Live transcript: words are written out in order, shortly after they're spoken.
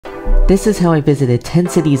This is how I visited 10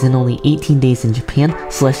 cities in only 18 days in Japan,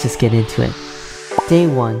 so let's just get into it. Day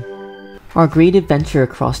 1. Our great adventure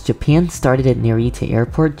across Japan started at Narita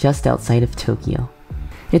Airport just outside of Tokyo.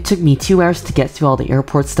 It took me 2 hours to get through all the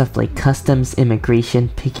airport stuff like customs, immigration,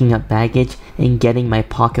 picking up baggage, and getting my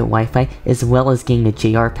pocket Wi-Fi, as well as getting the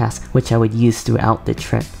JR Pass, which I would use throughout the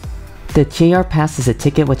trip. The JR Pass is a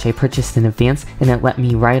ticket which I purchased in advance, and it let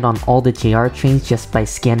me ride on all the JR trains just by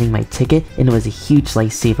scanning my ticket, and it was a huge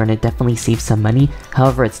lifesaver and it definitely saved some money.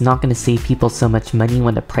 However, it's not going to save people so much money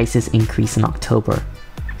when the prices increase in October.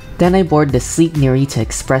 Then I boarded the sleek Narita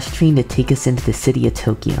Express train to take us into the city of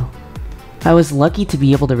Tokyo. I was lucky to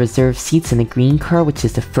be able to reserve seats in the green car, which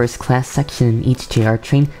is the first class section in each JR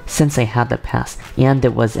train, since I had the pass, and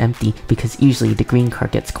it was empty because usually the green car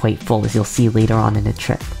gets quite full, as you'll see later on in the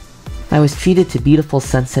trip. I was treated to beautiful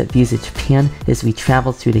sunset views of Japan as we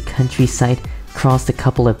traveled through the countryside, crossed a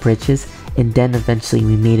couple of bridges, and then eventually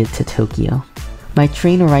we made it to Tokyo. My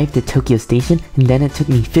train arrived at Tokyo Station, and then it took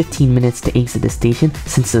me 15 minutes to exit the station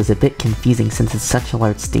since it was a bit confusing since it's such a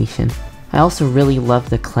large station. I also really love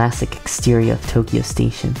the classic exterior of Tokyo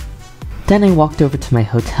Station. Then I walked over to my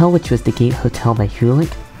hotel, which was the Gate Hotel by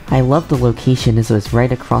Hulik. I loved the location as it was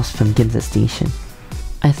right across from Ginza Station.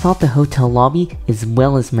 I thought the hotel lobby, as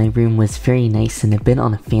well as my room, was very nice and a bit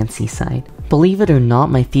on the fancy side. Believe it or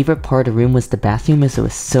not, my favorite part of the room was the bathroom as it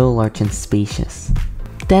was so large and spacious.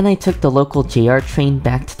 Then I took the local JR train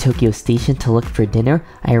back to Tokyo Station to look for dinner.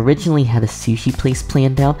 I originally had a sushi place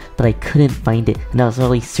planned out, but I couldn't find it, and I was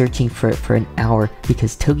really searching for it for an hour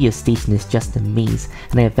because Tokyo Station is just a maze,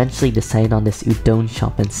 and I eventually decided on this udon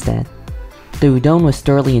shop instead. The udon was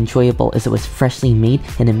thoroughly enjoyable as it was freshly made,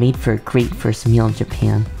 and it made for a great first meal in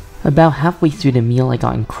Japan. About halfway through the meal I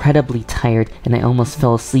got incredibly tired and I almost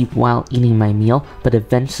fell asleep while eating my meal, but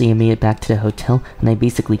eventually I made it back to the hotel and I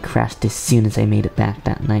basically crashed as soon as I made it back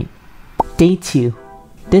that night. Day 2.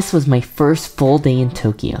 This was my first full day in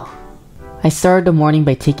Tokyo. I started the morning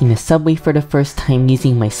by taking the subway for the first time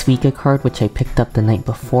using my Suica card, which I picked up the night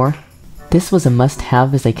before. This was a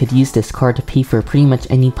must-have as I could use this card to pay for pretty much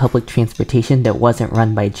any public transportation that wasn't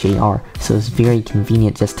run by JR, so it was very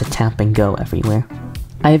convenient just to tap and go everywhere.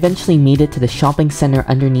 I eventually made it to the shopping center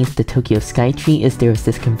underneath the Tokyo Skytree as there was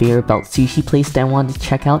this conveyor belt sushi place that I wanted to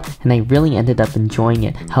check out, and I really ended up enjoying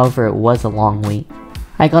it, however it was a long wait.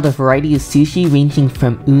 I got a variety of sushi ranging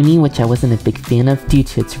from uni, which I wasn't a big fan of due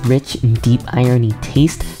to its rich and deep irony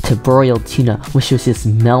taste, to broiled tuna, which was just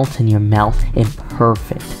melt in your mouth and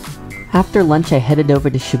perfect. After lunch I headed over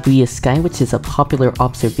to Shibuya Sky, which is a popular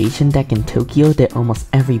observation deck in Tokyo that almost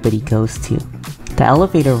everybody goes to. The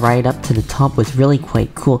elevator ride up to the top was really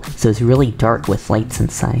quite cool, so it was really dark with lights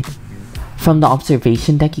inside. From the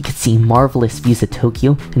observation deck you could see marvelous views of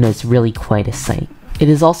Tokyo, and it was really quite a sight. It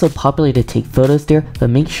is also popular to take photos there, but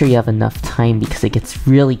make sure you have enough time because it gets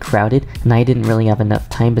really crowded, and I didn't really have enough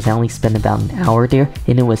time because I only spent about an hour there,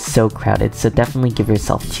 and it was so crowded, so definitely give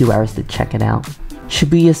yourself 2 hours to check it out.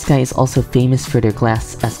 Shibuya Sky is also famous for their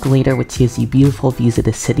glass escalator, which gives you beautiful views of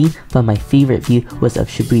the city, but my favorite view was of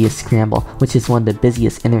Shibuya Scramble, which is one of the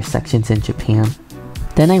busiest intersections in Japan.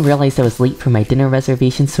 Then I realized I was late for my dinner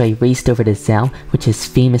reservation, so I raced over to Zao, which is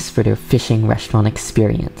famous for their fishing restaurant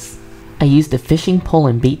experience. I used a fishing pole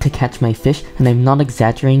and bait to catch my fish, and I'm not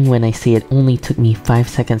exaggerating when I say it only took me 5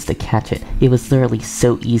 seconds to catch it. It was literally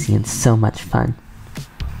so easy and so much fun.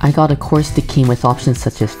 I got a course that came with options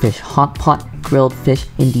such as fish hot pot, grilled fish,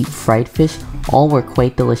 and deep fried fish. All were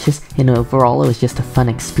quite delicious, and overall it was just a fun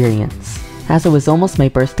experience. As it was almost my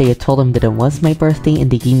birthday, I told them that it was my birthday and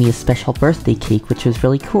they gave me a special birthday cake, which was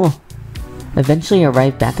really cool. Eventually I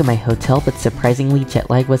arrived back at my hotel, but surprisingly jet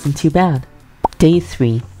lag wasn't too bad. Day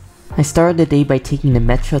 3. I started the day by taking the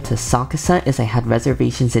metro to Sakusa as I had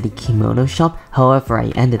reservations at a kimono shop, however I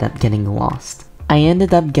ended up getting lost. I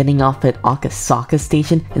ended up getting off at Akasaka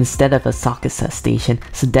Station instead of Asakusa Station,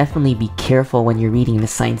 so definitely be careful when you're reading the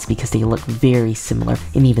signs because they look very similar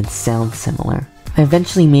and even sound similar. I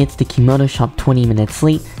eventually made it to the kimono shop 20 minutes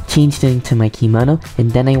late, changed into my kimono,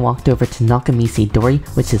 and then I walked over to Nakamise Dori,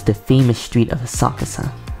 which is the famous street of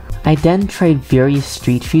Asakusa. I then tried various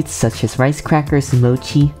street foods such as rice crackers,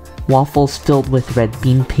 mochi, waffles filled with red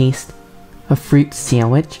bean paste, a fruit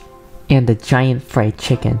sandwich, and a giant fried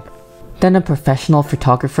chicken. Then a professional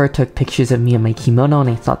photographer took pictures of me in my kimono and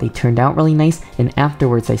I thought they turned out really nice, and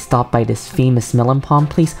afterwards I stopped by this famous melon palm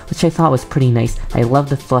place, which I thought was pretty nice. I love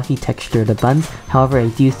the fluffy texture of the buns, however I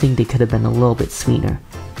do think they could have been a little bit sweeter.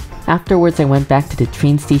 Afterwards I went back to the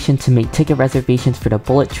train station to make ticket reservations for the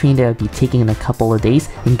bullet train that I would be taking in a couple of days,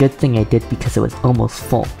 and good thing I did because it was almost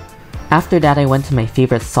full. After that, I went to my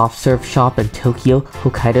favorite soft serve shop in Tokyo,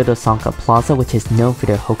 Hokkaido Dosanka Plaza, which is known for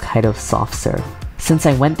their Hokkaido soft serve. Since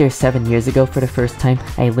I went there 7 years ago for the first time,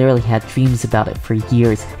 I literally had dreams about it for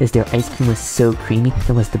years, as their ice cream was so creamy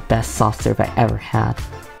and was the best soft serve I ever had.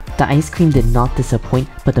 The ice cream did not disappoint,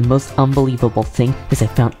 but the most unbelievable thing is I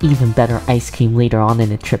found even better ice cream later on in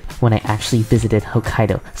the trip when I actually visited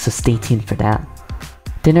Hokkaido, so stay tuned for that.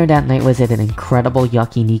 Dinner that night was at an incredible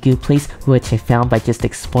yakiniku place, which I found by just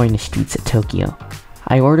exploring the streets of Tokyo.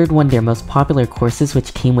 I ordered one of their most popular courses,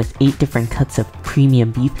 which came with 8 different cuts of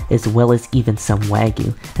premium beef as well as even some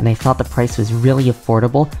wagyu, and I thought the price was really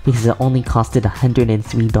affordable because it only costed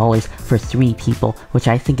 $103 for 3 people, which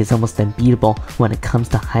I think is almost unbeatable when it comes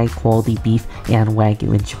to high quality beef and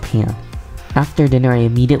wagyu in Japan. After dinner, I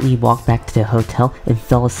immediately walked back to the hotel and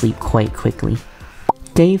fell asleep quite quickly.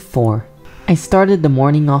 Day 4. I started the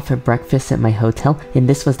morning off at breakfast at my hotel, and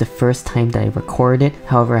this was the first time that I recorded it,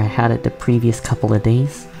 however I had it the previous couple of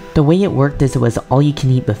days. The way it worked is it was all you can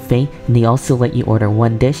eat buffet, and they also let you order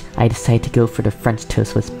one dish. I decided to go for the French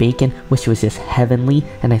toast with bacon, which was just heavenly,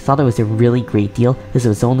 and I thought it was a really great deal as it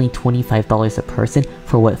was only $25 a person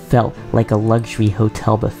for what felt like a luxury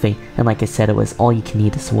hotel buffet, and like I said, it was all you can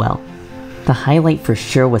eat as well. The highlight for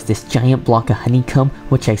sure was this giant block of honeycomb,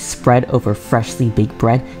 which I spread over freshly baked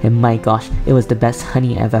bread, and my gosh, it was the best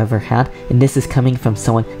honey I've ever had, and this is coming from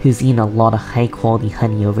someone who's eaten a lot of high quality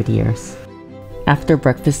honey over the years. After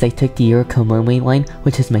breakfast, I took the Yorokomome line,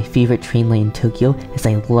 which is my favorite train line in Tokyo, as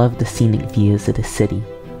I love the scenic views of the city.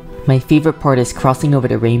 My favorite part is crossing over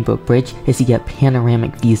the Rainbow Bridge as you get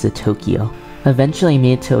panoramic views of Tokyo. Eventually I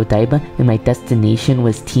made it to Odaiba, and my destination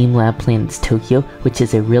was Team Lab Planets Tokyo, which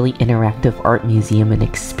is a really interactive art museum and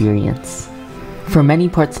experience. For many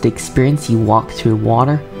parts of the experience, you walk through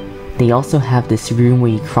water. They also have this room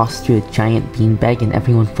where you cross through a giant beanbag and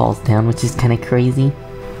everyone falls down, which is kinda crazy.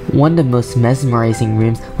 One of the most mesmerizing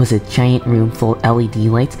rooms was a giant room full of LED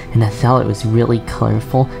lights, and I thought it was really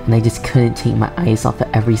colorful, and I just couldn't take my eyes off of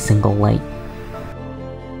every single light.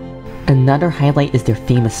 Another highlight is their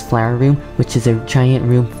famous flower room, which is a giant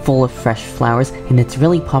room full of fresh flowers, and it's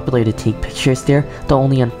really popular to take pictures there. The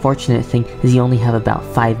only unfortunate thing is you only have about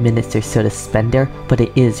 5 minutes or so to spend there, but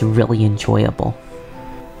it is really enjoyable.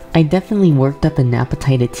 I definitely worked up an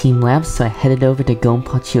appetite at Team Labs, so I headed over to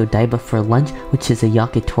Gonpachi Odaiba for lunch, which is a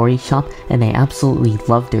yakitori shop, and I absolutely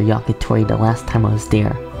loved their yakitori the last time I was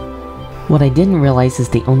there. What I didn't realize is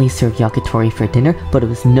they only serve yakitori for dinner, but it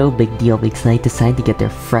was no big deal because I decided to get their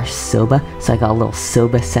fresh soba, so I got a little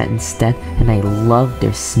soba set instead, and I loved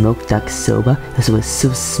their smoked duck soba as it was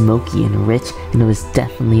so smoky and rich, and it was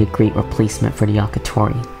definitely a great replacement for the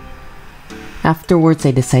yakitori. Afterwards,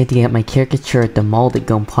 I decided to get my caricature at the mall that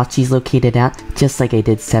Gonpachi is located at, just like I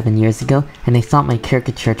did 7 years ago, and I thought my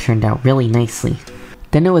caricature turned out really nicely.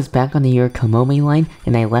 Then I was back on the Yorokomome line,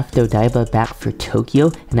 and I left Odaiba back for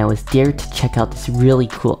Tokyo, and I was there to check out this really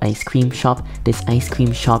cool ice cream shop. This ice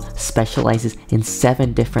cream shop specializes in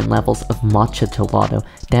 7 different levels of matcha gelato.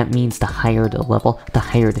 That means the higher the level, the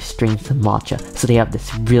higher the strength of matcha, so they have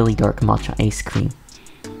this really dark matcha ice cream.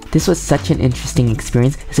 This was such an interesting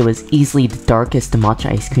experience as it was easily the darkest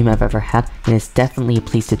matcha ice cream I've ever had, and it's definitely a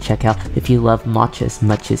place to check out if you love matcha as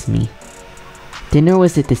much as me. Dinner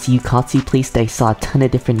was at this Yukatsu place that I saw a ton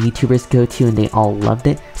of different YouTubers go to and they all loved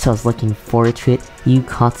it, so I was looking forward to it.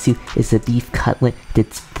 Yukatsu is a beef cutlet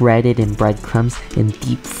that's breaded in breadcrumbs and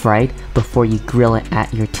deep fried before you grill it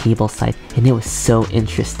at your table side, and it was so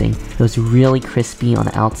interesting. It was really crispy on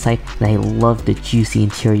the outside, and I loved the juicy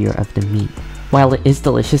interior of the meat. While it is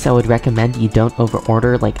delicious, I would recommend you don't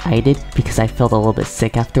overorder like I did because I felt a little bit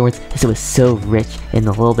sick afterwards as it was so rich and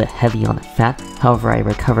a little bit heavy on the fat. However, I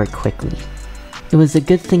recovered quickly. It was a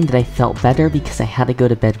good thing that I felt better because I had to go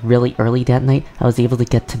to bed really early that night. I was able to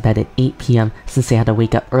get to bed at 8 PM since I had to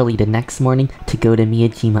wake up early the next morning to go to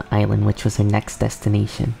Miyajima Island, which was our next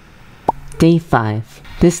destination. Day 5.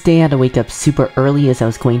 This day I had to wake up super early as I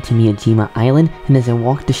was going to Miyajima Island, and as I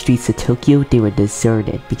walked the streets of Tokyo, they were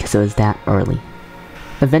deserted because it was that early.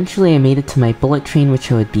 Eventually I made it to my bullet train,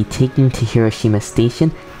 which I would be taking to Hiroshima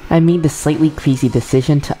Station. I made the slightly crazy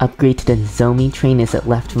decision to upgrade to the Nozomi train as it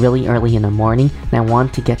left really early in the morning, and I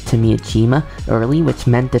wanted to get to Miyajima early, which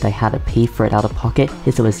meant that I had to pay for it out of pocket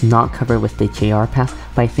as it was not covered with the JR pass,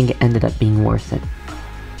 but I think it ended up being worth it.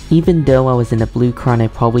 Even though I was in a blue car and I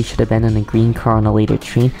probably should have been in a green car on a later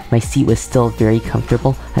train, my seat was still very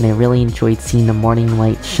comfortable, and I really enjoyed seeing the morning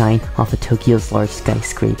light shine off of Tokyo's large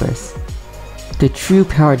skyscrapers. The true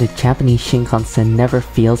power of the Japanese Shinkansen never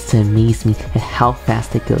fails to amaze me at how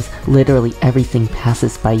fast it goes. Literally everything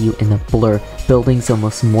passes by you in a blur. Buildings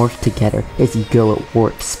almost morph together as you go at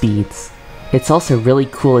warp speeds. It's also really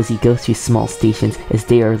cool as you go through small stations, as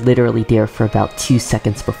they are literally there for about 2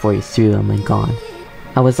 seconds before you're through them and gone.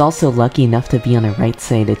 I was also lucky enough to be on the right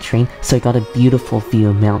side of the train, so I got a beautiful view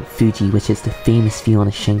of Mount Fuji, which is the famous view on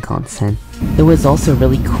the Shinkansen. It was also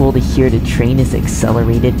really cool to hear the train as it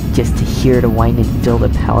accelerated, just to hear the whine and feel the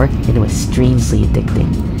power, and it was strangely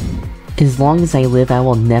addicting. As long as I live, I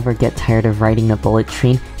will never get tired of riding a bullet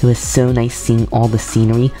train. It was so nice seeing all the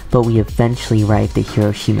scenery, but we eventually arrived at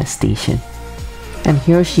Hiroshima Station. At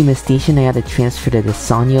Hiroshima Station, I had to transfer to the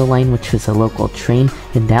Sanyo line, which was a local train,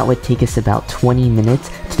 and that would take us about 20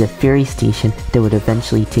 minutes to the ferry station that would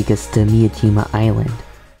eventually take us to Miyajima Island.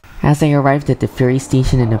 As I arrived at the ferry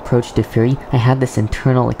station and approached the ferry, I had this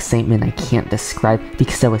internal excitement I can't describe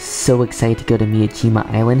because I was so excited to go to Miyajima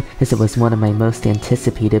Island, as it was one of my most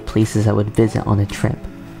anticipated places I would visit on a trip.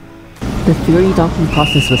 The ferry docking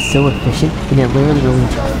process was so efficient, and it literally only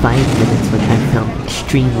took 5 minutes, which I found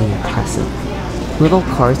extremely impressive. Little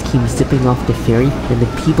cars came zipping off the ferry, and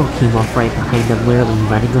the people came off right behind them, literally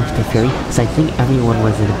running off the ferry, so I think everyone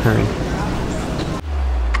was in a hurry.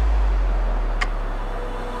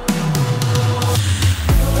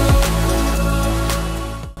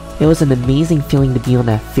 It was an amazing feeling to be on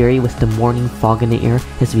that ferry with the morning fog in the air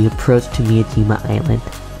as we approached to Miyajima Island.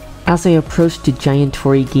 As I approached the giant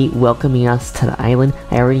torii gate welcoming us to the island,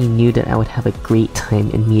 I already knew that I would have a great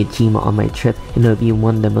time in Miyajima on my trip, and it would be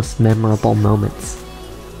one of the most memorable moments.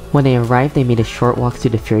 When I arrived, I made a short walk to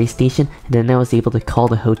the ferry station, and then I was able to call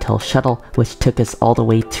the hotel shuttle, which took us all the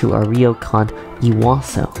way to our ryokan,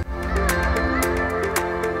 Iwaso.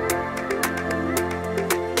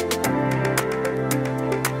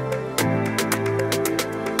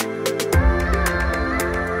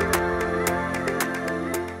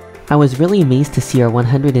 I was really amazed to see our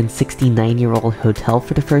 169-year-old hotel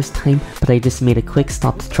for the first time, but I just made a quick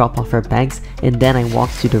stop to drop off our bags, and then I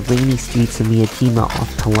walked through the rainy streets of Miyajima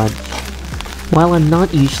off to lunch. While I'm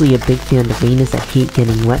not usually a big fan of rain as I hate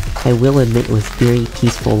getting wet, I will admit it was very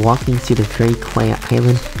peaceful walking through the very quiet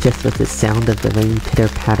island just with the sound of the rain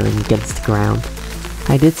pitter-pattering against the ground.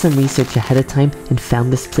 I did some research ahead of time and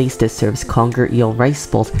found this place that serves conger eel rice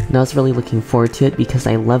bowls, and I was really looking forward to it because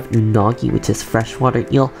I love unagi, which is freshwater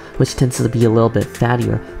eel, which tends to be a little bit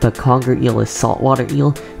fattier, but conger eel is saltwater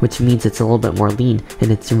eel, which means it's a little bit more lean,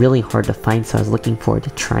 and it's really hard to find, so I was looking forward to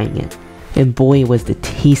trying it. And boy, was the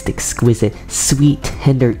taste exquisite. Sweet,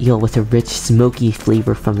 tender eel with a rich, smoky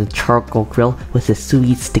flavor from the charcoal grill with a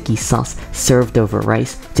sweet, sticky sauce served over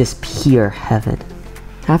rice, just pure heaven.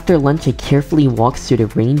 After lunch, I carefully walked through the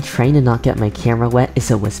rain, trying to not get my camera wet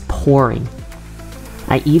as it was pouring.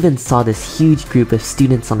 I even saw this huge group of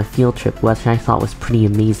students on a field trip, which I thought was pretty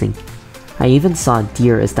amazing. I even saw a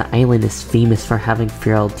deer, as the island is famous for having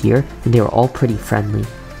feral deer, and they were all pretty friendly.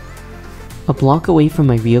 A block away from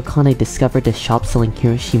my ryokan, I discovered a shop selling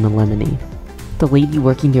Hiroshima lemonade. The lady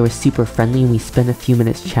working there was super friendly, and we spent a few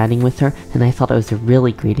minutes chatting with her, and I thought it was a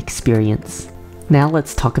really great experience. Now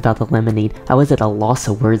let's talk about the lemonade. I was at a loss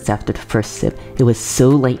of words after the first sip. It was so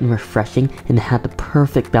light and refreshing, and it had the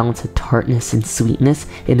perfect balance of tartness and sweetness,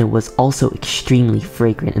 and it was also extremely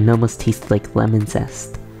fragrant and almost tasted like lemon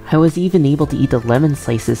zest. I was even able to eat the lemon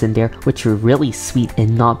slices in there, which were really sweet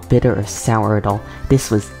and not bitter or sour at all.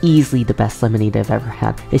 This was easily the best lemonade I've ever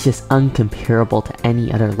had. It's just uncomparable to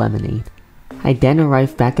any other lemonade. I then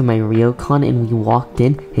arrived back in my ryokan, and we walked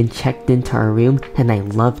in and checked into our room, and I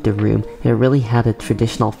loved the room. It really had a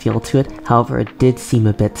traditional feel to it. However, it did seem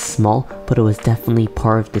a bit small, but it was definitely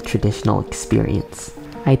part of the traditional experience.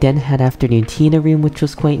 I then had afternoon tea in the room, which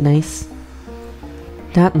was quite nice.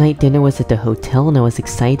 That night, dinner was at the hotel, and I was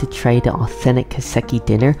excited to try the authentic kaiseki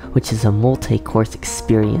dinner, which is a multi-course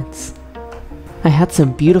experience. I had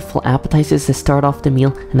some beautiful appetizers to start off the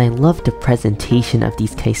meal, and I loved the presentation of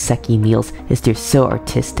these kaiseki meals as they're so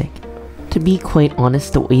artistic. To be quite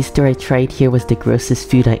honest, the oyster I tried here was the grossest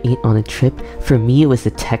food I ate on a trip. For me, it was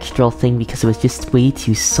a textural thing because it was just way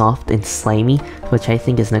too soft and slimy, which I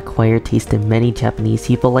think is an acquired taste that many Japanese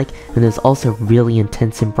people like, and it was also really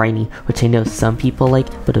intense and briny, which I know some people like,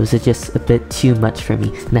 but it was just a bit too much for me,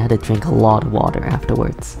 and I had to drink a lot of water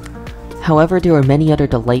afterwards. However, there were many other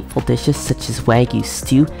delightful dishes such as wagyu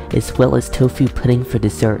stew, as well as tofu pudding for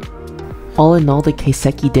dessert. All in all, the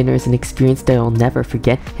kaiseki dinner is an experience that I will never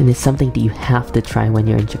forget, and is something that you have to try when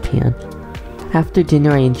you're in Japan. After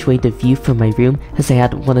dinner, I enjoyed the view from my room, as I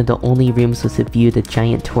had one of the only rooms with a view of the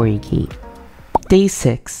giant torii gate. Day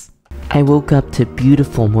 6. I woke up to a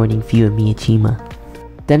beautiful morning view of Miyajima.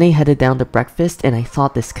 Then I headed down to breakfast, and I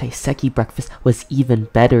thought this kaiseki breakfast was even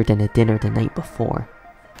better than the dinner the night before.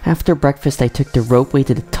 After breakfast, I took the ropeway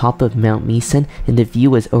to the top of Mount Misen, and the view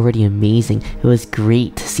was already amazing. It was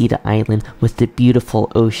great to see the island with the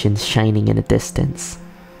beautiful oceans shining in the distance.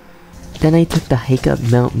 Then I took the hike up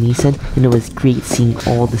Mount Misen, and it was great seeing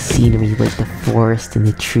all the scenery like the forest and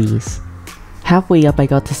the trees. Halfway up, I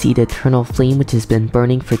got to see the eternal flame, which has been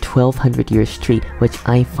burning for 1200 years straight, which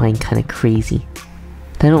I find kinda crazy.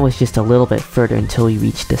 Then it was just a little bit further until we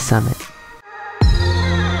reached the summit.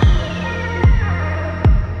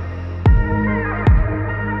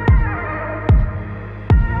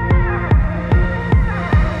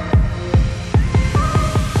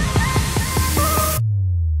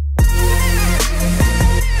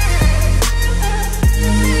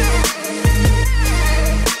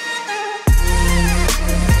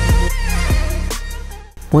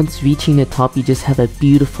 Once reaching the top, you just have a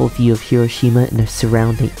beautiful view of Hiroshima and the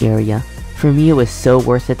surrounding area. For me, it was so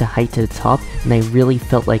worth it to hike to the top, and I really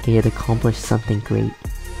felt like I had accomplished something great.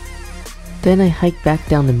 Then I hiked back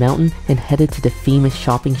down the mountain and headed to the famous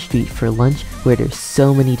shopping street for lunch, where there's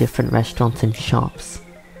so many different restaurants and shops.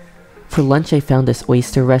 For lunch, I found this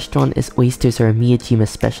oyster restaurant, as oysters are a Miyajima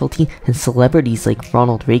specialty, and celebrities like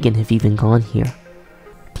Ronald Reagan have even gone here.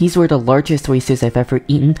 These were the largest oysters I've ever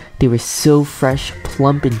eaten. They were so fresh,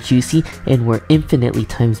 plump, and juicy, and were infinitely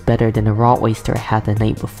times better than a raw oyster I had the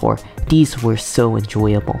night before. These were so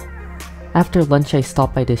enjoyable. After lunch, I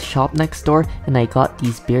stopped by this shop next door, and I got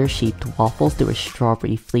these bear-shaped waffles. They were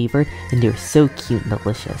strawberry flavored, and they were so cute and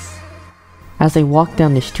delicious. As I walked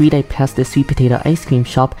down the street, I passed the sweet potato ice cream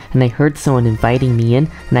shop, and I heard someone inviting me in,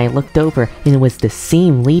 and I looked over, and it was the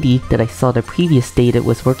same lady that I saw the previous day that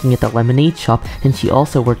was working at the lemonade shop, and she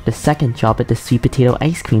also worked the second job at the sweet potato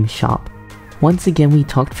ice cream shop. Once again, we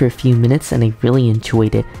talked for a few minutes, and I really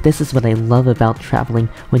enjoyed it. This is what I love about traveling,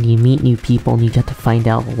 when you meet new people and you get to find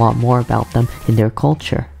out a lot more about them and their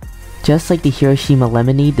culture. Just like the Hiroshima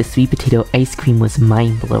lemonade, the sweet potato ice cream was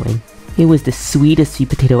mind-blowing. It was the sweetest sweet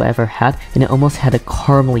potato I ever had, and it almost had a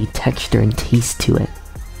caramely texture and taste to it.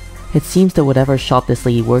 It seems that whatever shop this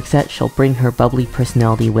lady works at, she'll bring her bubbly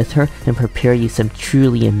personality with her and prepare you some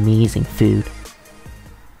truly amazing food.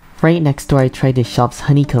 Right next door, I tried the shop's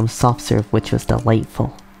honeycomb soft serve, which was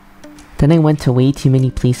delightful. Then I went to way too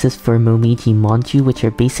many places for momiji manju, which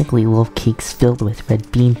are basically little cakes filled with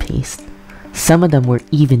red bean paste. Some of them were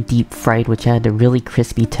even deep fried, which had a really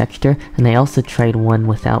crispy texture, and I also tried one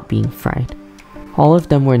without being fried. All of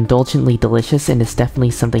them were indulgently delicious, and it's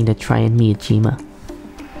definitely something to try in Miyajima.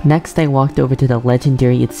 Next, I walked over to the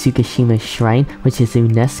legendary Itsukushima Shrine, which is a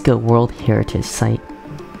UNESCO World Heritage Site.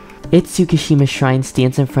 Itsukushima Shrine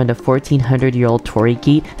stands in front of a 1400-year-old torii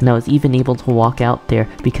gate, and I was even able to walk out there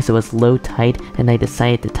because it was low tide, and I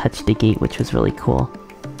decided to touch the gate, which was really cool.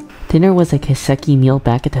 Dinner was a kaiseki meal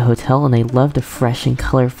back at the hotel, and I loved the fresh and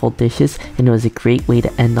colorful dishes, and it was a great way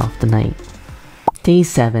to end off the night. Day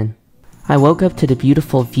 7. I woke up to the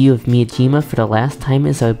beautiful view of Miyajima for the last time,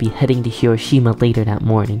 as I would be heading to Hiroshima later that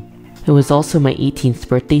morning. It was also my 18th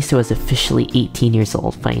birthday, so I was officially 18 years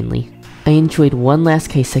old finally. I enjoyed one last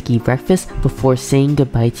kaiseki breakfast before saying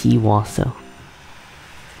goodbye to Iwaso.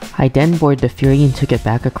 I then boarded the ferry and took it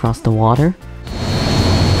back across the water.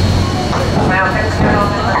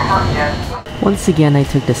 Once again, I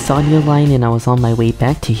took the Sanyo line and I was on my way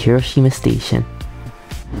back to Hiroshima Station.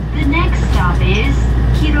 The next stop is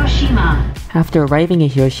Hiroshima. After arriving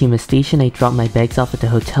at Hiroshima Station, I dropped my bags off at the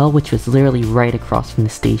hotel, which was literally right across from the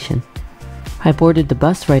station. I boarded the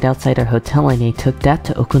bus right outside our hotel and I took that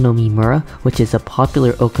to Okonomimura, which is a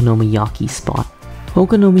popular okonomiyaki spot.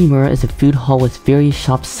 Okonomimura is a food hall with various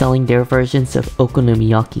shops selling their versions of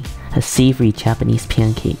okonomiyaki, a savory Japanese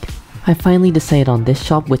pancake. I finally decided on this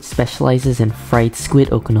shop, which specializes in fried squid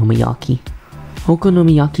okonomiyaki.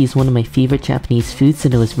 Okonomiyaki is one of my favorite Japanese foods,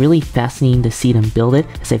 and it was really fascinating to see them build it,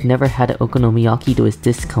 as I've never had an okonomiyaki that was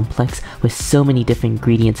this complex with so many different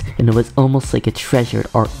ingredients, and it was almost like a treasured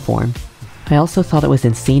art form. I also thought it was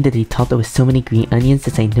insane that they topped it with so many green onions,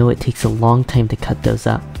 as I know it takes a long time to cut those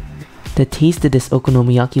up. The taste of this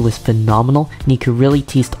okonomiyaki was phenomenal, and you could really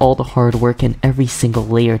taste all the hard work in every single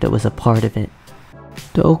layer that was a part of it.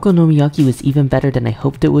 The okonomiyaki was even better than I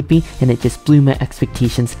hoped it would be, and it just blew my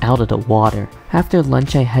expectations out of the water. After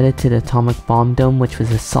lunch, I headed to the Atomic Bomb Dome, which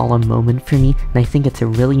was a solemn moment for me, and I think it's a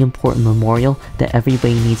really important memorial that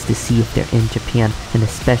everybody needs to see if they're in Japan, and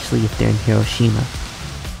especially if they're in Hiroshima.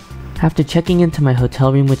 After checking into my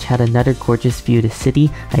hotel room, which had another gorgeous view of the city,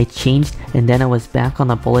 I changed, and then I was back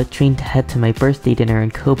on a bullet train to head to my birthday dinner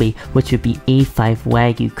in Kobe, which would be A5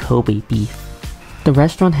 Wagyu Kobe beef. The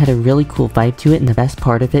restaurant had a really cool vibe to it, and the best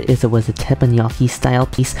part of it is it was a teppanyaki style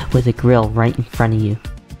piece with a grill right in front of you.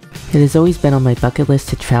 It has always been on my bucket list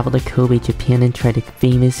to travel to Kobe, Japan and try the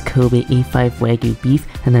famous Kobe A5 Wagyu beef,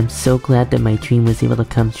 and I'm so glad that my dream was able to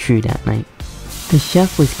come true that night. The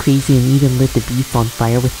chef was crazy and even lit the beef on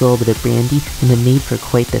fire with a little bit of brandy, and it made for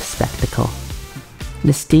quite the spectacle.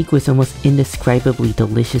 The steak was almost indescribably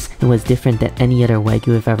delicious and was different than any other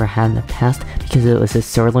Wagyu I've ever had in the past because it was a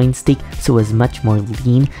sirloin steak, so it was much more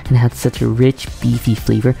lean and had such a rich, beefy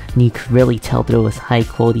flavor, and you could really tell that it was high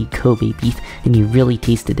quality Kobe beef, and you really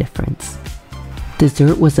taste the difference.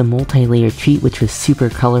 Dessert was a multi-layered treat which was super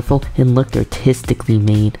colorful and looked artistically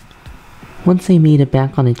made. Once I made it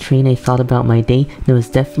back on a train, I thought about my day, and it was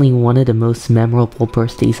definitely one of the most memorable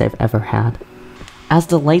birthdays I've ever had. As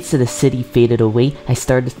the lights of the city faded away, I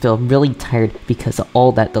started to feel really tired because of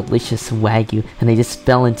all that delicious Wagyu, and I just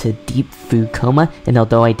fell into a deep food coma, and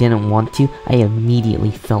although I didn't want to, I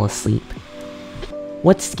immediately fell asleep.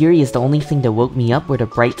 What's scary is the only thing that woke me up were the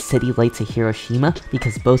bright city lights of Hiroshima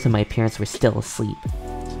because both of my parents were still asleep.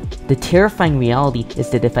 The terrifying reality is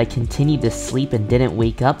that if I continued to sleep and didn't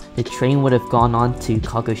wake up, the train would have gone on to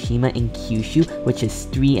Kagoshima in Kyushu, which is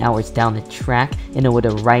 3 hours down the track, and it would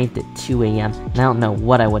have arrived at 2 AM, and I don't know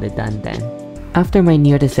what I would have done then. After my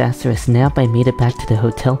near disastrous nap, I made it back to the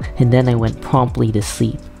hotel, and then I went promptly to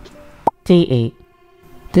sleep. Day 8.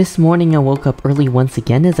 This morning I woke up early once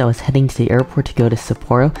again as I was heading to the airport to go to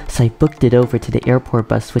Sapporo, so I booked it over to the airport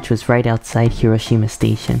bus which was right outside Hiroshima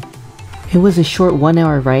Station. It was a short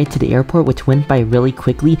 1-hour ride to the airport which went by really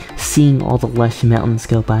quickly, seeing all the lush mountains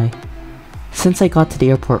go by. Since I got to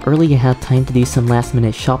the airport early, I had time to do some last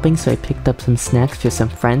minute shopping, so I picked up some snacks for some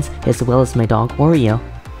friends as well as my dog Oreo.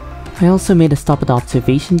 I also made a stop at the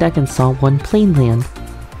observation deck and saw one plane land.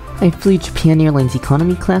 I flew Japan Airlines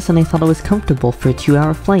economy class and I thought it was comfortable for a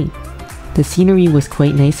 2-hour flight. The scenery was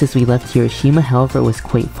quite nice as we left Hiroshima, however it was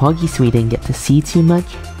quite foggy so we didn't get to see too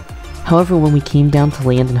much. However, when we came down to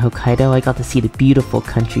land in Hokkaido, I got to see the beautiful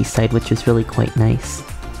countryside, which was really quite nice.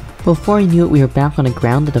 Before I knew it, we were back on the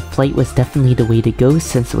ground and the flight was definitely the way to go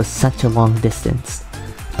since it was such a long distance.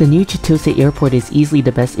 The new Chitose airport is easily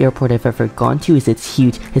the best airport I've ever gone to as it's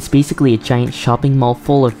huge. It's basically a giant shopping mall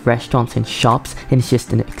full of restaurants and shops, and it's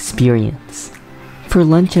just an experience. For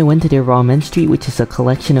lunch, I went to their ramen street, which is a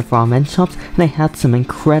collection of ramen shops, and I had some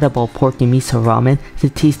incredible pork and miso ramen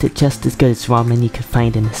that tasted just as good as ramen you could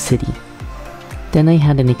find in the city. Then I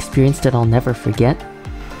had an experience that I'll never forget.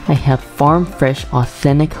 I had farm fresh,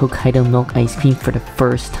 authentic Hokkaido milk ice cream for the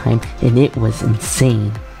first time, and it was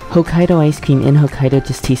insane. Hokkaido ice cream in Hokkaido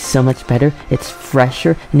just tastes so much better, it's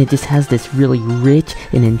fresher, and it just has this really rich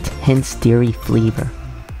and intense dairy flavor.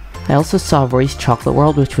 I also saw Roy's Chocolate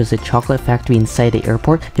World, which was a chocolate factory inside the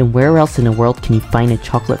airport, and where else in the world can you find a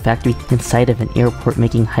chocolate factory inside of an airport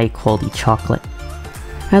making high quality chocolate?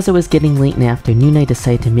 As it was getting late in the afternoon, I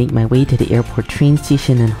decided to make my way to the airport train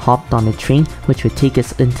station and hopped on a train which would take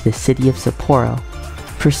us into the city of Sapporo.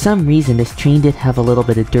 For some reason, this train did have a little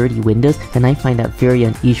bit of dirty windows, and I find that very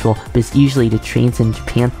unusual because usually the trains in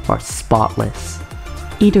Japan are spotless.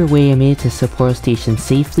 Either way, I made it to Sapporo station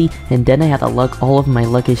safely, and then I had to lug all of my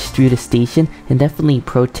luggage through the station, and definitely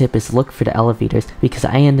pro tip is look for the elevators because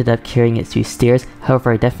I ended up carrying it through stairs,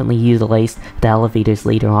 however I definitely utilized the elevators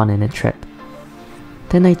later on in the trip.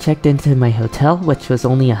 Then I checked into my hotel, which was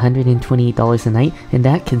only $128 a night, and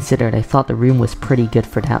that considered I thought the room was pretty good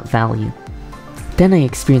for that value. Then I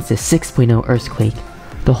experienced a 6.0 earthquake.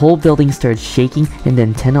 The whole building started shaking and the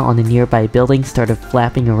antenna on the nearby building started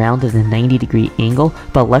flapping around at a 90-degree angle,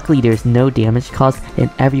 but luckily there was no damage caused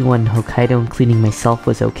and everyone in Hokkaido, including myself,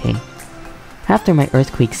 was okay. After my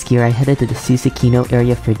earthquake scare, I headed to the Susukino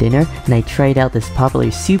area for dinner and I tried out this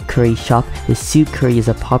popular soup curry shop as soup curry is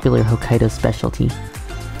a popular Hokkaido specialty.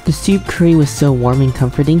 The soup curry was so warm and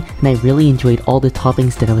comforting, and I really enjoyed all the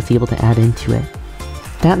toppings that I was able to add into it.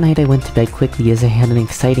 That night I went to bed quickly as I had an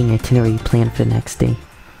exciting itinerary planned for the next day.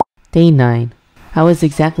 Day 9. I was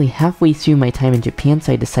exactly halfway through my time in Japan,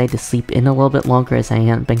 so I decided to sleep in a little bit longer as I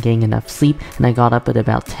hadn't been getting enough sleep, and I got up at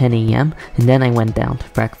about 10 AM, and then I went down to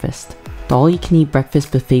breakfast. The all-you-can-eat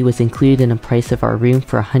breakfast buffet was included in the price of our room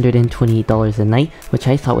for $128 a night, which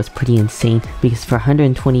I thought was pretty insane because for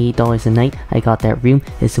 $128 a night, I got that room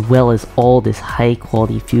as well as all this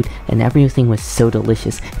high-quality food, and everything was so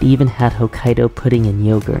delicious. They even had Hokkaido pudding and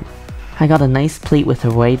yogurt. I got a nice plate with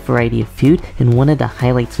a wide variety of food, and one of the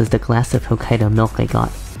highlights was the glass of Hokkaido milk I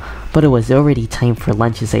got. But it was already time for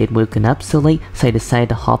lunch as I had woken up so late, so I decided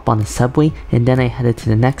to hop on a subway, and then I headed to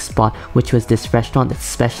the next spot, which was this restaurant that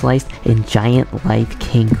specialized in giant live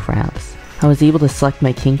king crabs. I was able to select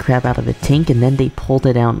my king crab out of a tank, and then they pulled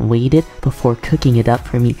it out and weighed it before cooking it up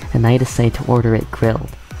for me, and I decided to order it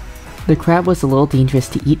grilled. The crab was a little dangerous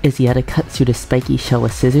to eat as you had to cut through the spiky shell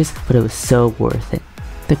with scissors, but it was so worth it.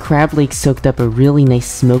 The crab leg soaked up a really nice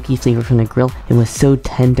smoky flavor from the grill and was so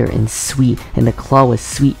tender and sweet, and the claw was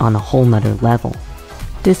sweet on a whole nother level.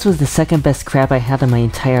 This was the second best crab I had in my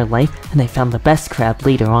entire life, and I found the best crab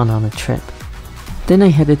later on the trip. Then I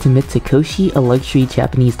headed to Mitsukoshi, a luxury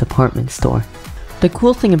Japanese department store. The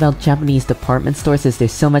cool thing about Japanese department stores is they're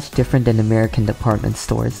so much different than American department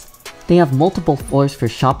stores. They have multiple floors for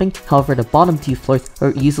shopping, however the bottom 2 floors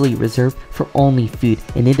are easily reserved for only food,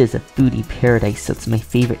 and it is a foodie paradise, so it's my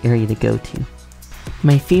favorite area to go to.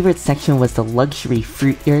 My favorite section was the luxury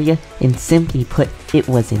fruit area, and simply put, it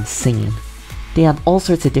was insane. They had all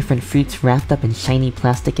sorts of different fruits wrapped up in shiny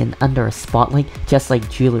plastic and under a spotlight, just like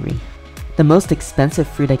jewelry. The most expensive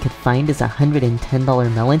fruit I could find is a $110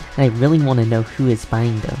 melon, and I really want to know who is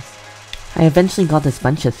buying those. I eventually got this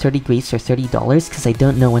bunch of 30 grapes for $30 because I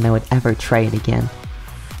don't know when I would ever try it again.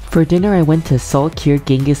 For dinner I went to salt-cured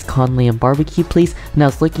Genghis Khan lamb barbecue place, and I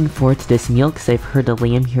was looking forward to this meal because I've heard the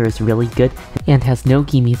lamb here is really good and has no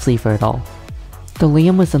gamey flavor at all. The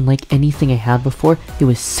lamb was unlike anything I had before. It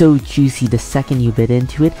was so juicy the second you bit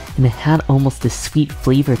into it, and it had almost a sweet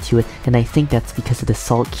flavor to it, and I think that's because of the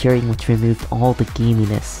salt curing, which removed all the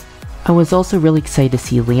gaminess. I was also really excited to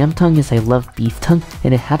see lamb tongue as I love beef tongue,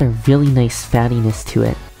 and it had a really nice fattiness to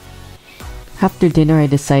it. After dinner I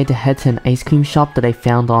decided to head to an ice cream shop that I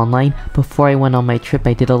found online. Before I went on my trip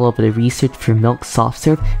I did a little bit of research for milk soft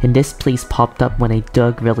serve, and this place popped up when I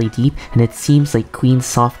dug really deep, and it seems like Queen's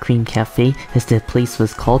Soft Cream Cafe, as the place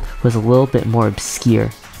was called, was a little bit more obscure.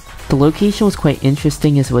 The location was quite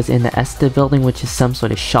interesting as it was in the Esta building, which is some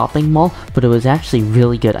sort of shopping mall, but it was actually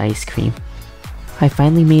really good ice cream. I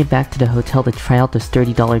finally made it back to the hotel to try out those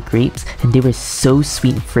 $30 grapes, and they were so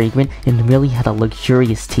sweet and fragrant and really had a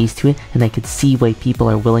luxurious taste to it, and I could see why people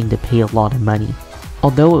are willing to pay a lot of money.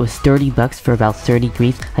 Although it was $30 for about 30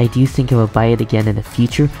 grapes, I do think I will buy it again in the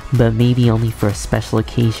future, but maybe only for a special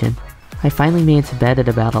occasion. I finally made it to bed at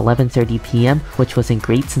about 11:30 PM, which wasn't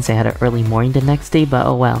great since I had an early morning the next day, but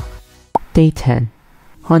oh well. Day 10.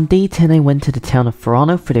 On day 10 I went to the town of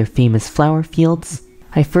Furano for their famous flower fields.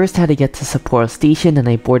 I first had to get to Sapporo Station, and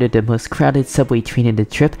I boarded the most crowded subway train in the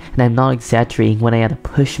trip, and I'm not exaggerating when I had to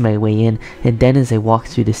push my way in, and then as I walked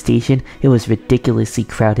through the station, it was ridiculously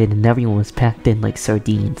crowded and everyone was packed in like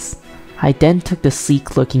sardines. I then took the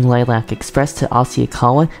sleek looking Lilac Express to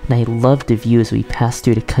Asahikawa, and I loved the view as we passed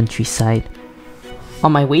through the countryside.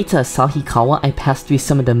 On my way to Asahikawa, I passed through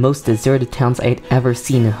some of the most deserted towns I had ever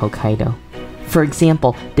seen in Hokkaido. For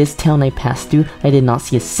example, this town I passed through, I did not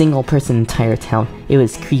see a single person in the entire town. It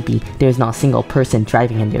was creepy. There was not a single person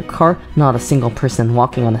driving in their car, not a single person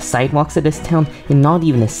walking on the sidewalks of this town, and not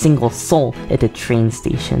even a single soul at the train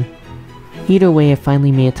station. Either way, I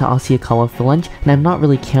finally made it to Asahikawa for lunch, and I'm not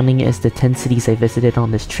really counting it as the 10 cities I visited on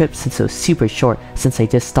this trip since it was super short, since I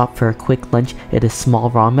just stopped for a quick lunch at a small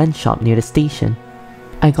ramen shop near the station.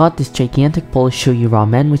 I got this gigantic bowl of shoyu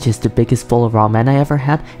ramen, which is the biggest bowl of ramen I ever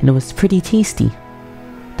had, and it was pretty tasty.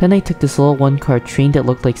 Then I took this little one-car train that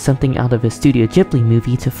looked like something out of a Studio Ghibli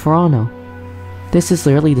movie to Furano. This is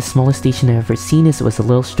literally the smallest station I've ever seen, as it was a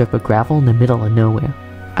little strip of gravel in the middle of nowhere.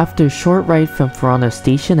 After a short ride from Furano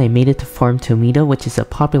Station, I made it to Farm Tomido, which is a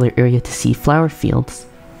popular area to see flower fields.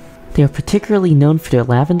 They are particularly known for their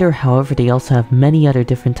lavender, however they also have many other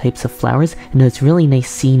different types of flowers, and it was really nice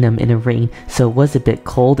seeing them in the rain, so it was a bit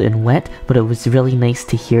cold and wet, but it was really nice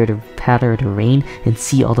to hear the patter of the rain and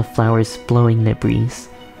see all the flowers blowing in the breeze.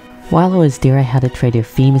 While I was there I had to try their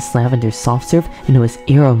famous lavender soft serve, and it was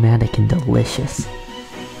aromatic and delicious.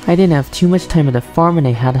 I didn't have too much time at the farm and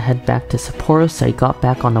I had to head back to Sapporo, so I got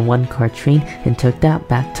back on a one-car train and took that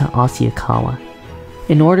back to Asahikawa.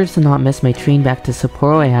 In order to not miss my train back to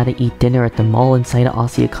Sapporo, I had to eat dinner at the mall inside of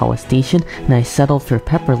Asahikawa Station, and I settled for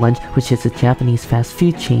Pepper Lunch, which is a Japanese fast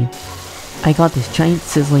food chain. I got this giant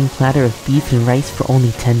sizzling platter of beef and rice for only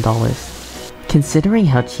 $10. Considering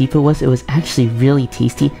how cheap it was actually really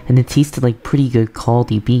tasty, and it tasted like pretty good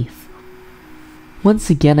quality beef.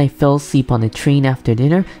 Once again I fell asleep on the train after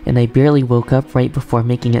dinner, and I barely woke up right before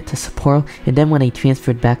making it to Sapporo, and then when I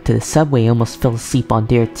transferred back to the subway I almost fell asleep on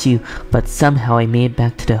there too, but somehow I made it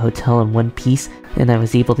back to the hotel in one piece, and I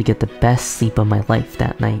was able to get the best sleep of my life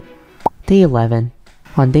that night. Day 11.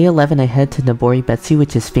 On day 11 I head to Noboribetsu,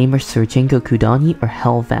 which is famous for Jingo Kudani or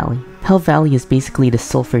Hell Valley. Hell Valley is basically the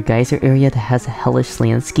sulfur geyser area that has a hellish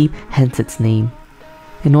landscape, hence its name.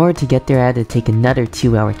 In order to get there I had to take another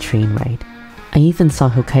 2-hour train ride. I even saw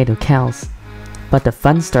Hokkaido cows. But the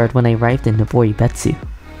fun started when I arrived in Noboribetsu.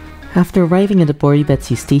 After arriving at the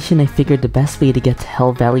Boribetsu station, I figured the best way to get to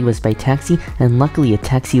Hell Valley was by taxi, and luckily a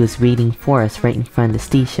taxi was waiting for us right in front of the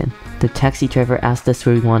station. The taxi driver asked us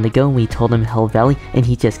where we wanted to go, and we told him Hell Valley, and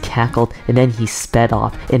he just cackled, and then he sped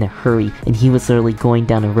off in a hurry, and he was literally going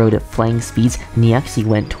down a road at flying speeds, and he actually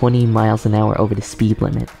went 20 miles an hour over the speed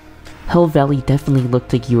limit. Hell Valley definitely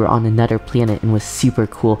looked like you were on another planet and was super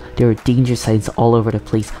cool. There were danger signs all over the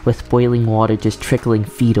place, with boiling water just trickling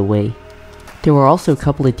feet away. There were also a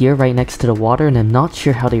couple of deer right next to the water, and I'm not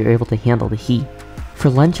sure how they were able to handle the heat. For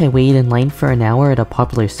lunch, I waited in line for an hour at a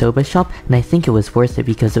popular soba shop, and I think it was worth it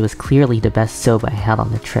because it was clearly the best soba I had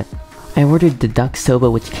on the trip. I ordered the duck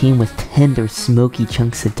soba, which came with tender, smoky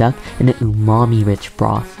chunks of duck and an umami-rich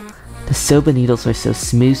broth. The soba noodles were so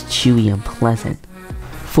smooth, chewy, and pleasant.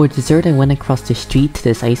 For dessert, I went across the street to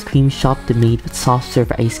this ice cream shop that made soft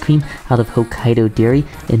serve ice cream out of Hokkaido dairy,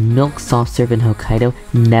 and milk soft serve in Hokkaido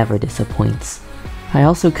never disappoints. I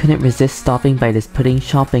also couldn't resist stopping by this pudding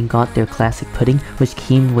shop and got their classic pudding, which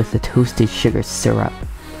came with the toasted sugar syrup.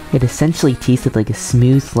 It essentially tasted like a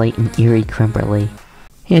smooth, light, and eerie creme brulee.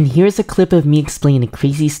 And here's a clip of me explaining a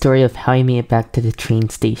crazy story of how I made it back to the train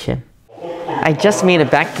station. I just made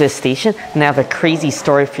it back to the station, and I have a crazy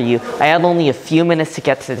story for you. I had only a few minutes to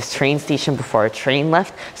get to this train station before our train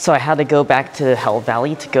left, so I had to go back to Hell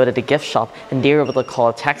Valley to go to the gift shop, and they were able to call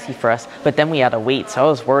a taxi for us, but then we had to wait, so I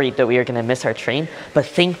was worried that we were going to miss our train. But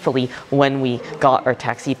thankfully, when we got our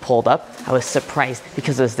taxi pulled up, I was surprised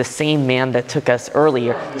because it was the same man that took us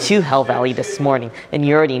earlier to Hell Valley this morning, and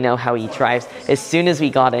you already know how he drives. As soon as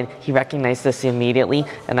we got in, he recognized us immediately,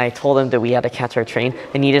 and I told him that we had to catch our train,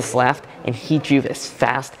 and he just laughed, and he drove as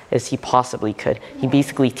fast as he possibly could. He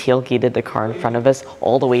basically tailgated the car in front of us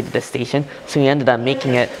all the way to the station, so we ended up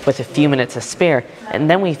making it with a few minutes to spare, and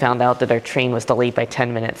then we found out that our train was delayed by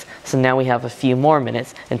 10 minutes, so now we have a few more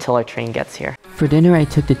minutes until our train gets here. For dinner, I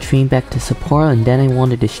took the train back to Sapporo, and then I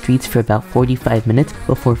wandered the streets for about 45 minutes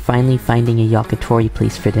before finally finding a yakitori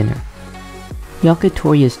place for dinner.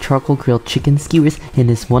 Yakitori is charcoal grilled chicken skewers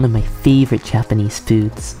and is one of my favorite Japanese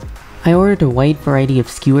foods. I ordered a wide variety of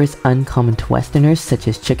skewers uncommon to Westerners, such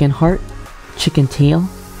as chicken heart, chicken tail,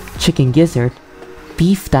 chicken gizzard,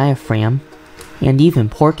 beef diaphragm, and even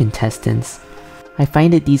pork intestines. I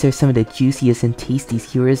find that these are some of the juiciest and tastiest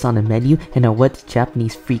skewers on the menu and are what the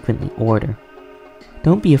Japanese frequently order.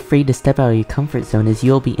 Don't be afraid to step out of your comfort zone, as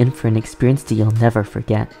you'll be in for an experience that you'll never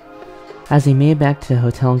forget. As I made it back to the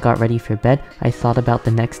hotel and got ready for bed, I thought about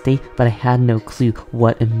the next day, but I had no clue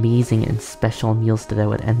what amazing and special meals that I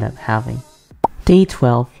would end up having. Day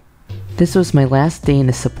 12. This was my last day in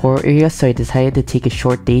the Sapporo area, so I decided to take a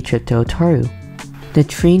short day trip to Otaru. The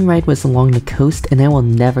train ride was along the coast, and I will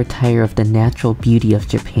never tire of the natural beauty of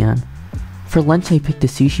Japan. For lunch, I picked a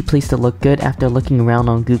sushi place that looked good after looking around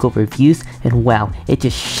on Google reviews, and wow, it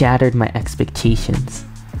just shattered my expectations.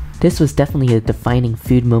 This was definitely a defining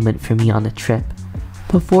food moment for me on the trip.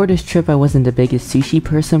 Before this trip, I wasn't the biggest sushi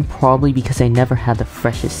person, probably because I never had the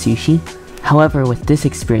freshest sushi. However, with this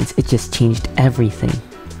experience, it just changed everything.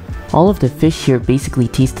 All of the fish here basically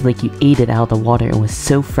tasted like you ate it out of the water and was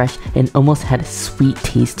so fresh and almost had a sweet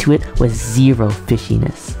taste to it with zero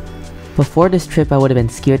fishiness. Before this trip, I would have been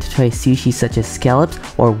scared to try sushi such as scallops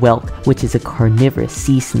or whelk, which is a carnivorous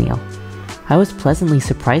sea snail. I was pleasantly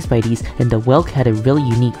surprised by these, and the whelk had a really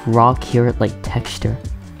unique raw carrot-like texture.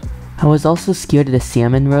 I was also scared of the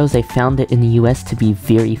salmon rolls. I found it in the US to be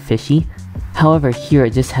very fishy. However, here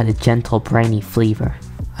it just had a gentle briny flavor.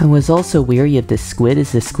 I was also wary of the squid,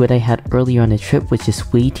 as the squid I had earlier on the trip was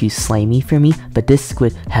just way too slimy for me, but this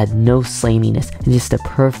squid had no sliminess and just a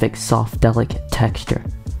perfect soft, delicate texture.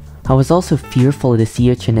 I was also fearful of the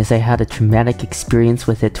sea urchin, as I had a traumatic experience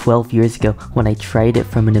with it 12 years ago when I tried it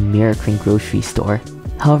from an American grocery store.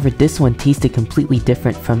 However, this one tasted completely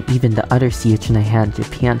different from even the other sea urchin I had in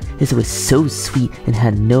Japan, as it was so sweet and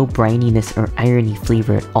had no brininess or irony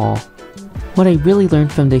flavor at all. What I really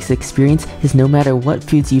learned from this experience is no matter what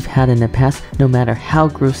foods you've had in the past, no matter how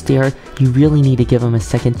gross they are, you really need to give them a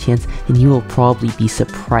second chance, and you will probably be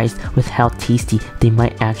surprised with how tasty they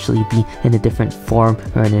might actually be in a different form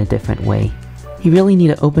or in a different way. You really need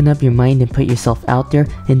to open up your mind and put yourself out there,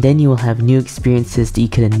 and then you will have new experiences that you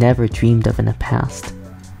could have never dreamed of in the past.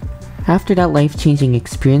 After that life-changing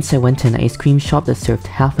experience, I went to an ice cream shop that served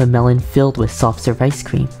half a melon filled with soft serve ice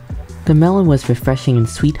cream. The melon was refreshing and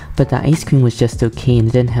sweet, but the ice cream was just okay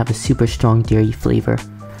and didn't have a super strong dairy flavor.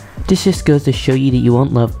 This just goes to show you that you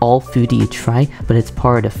won't love all food that you try, but it's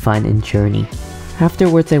part of the fun and journey.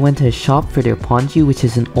 Afterwards, I went to a shop for their ponju, which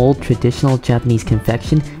is an old traditional Japanese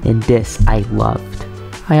confection, and this I loved.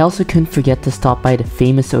 I also couldn't forget to stop by the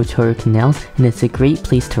famous Otoru Canal, and it's a great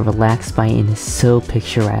place to relax by and is so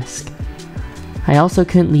picturesque. I also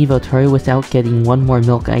couldn't leave Otoru without getting one more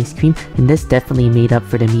milk ice cream, and this definitely made up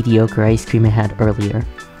for the mediocre ice cream I had earlier.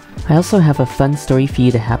 I also have a fun story for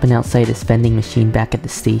you to happen outside this vending machine back at the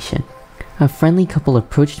station. A friendly couple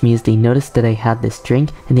approached me as they noticed that I had this drink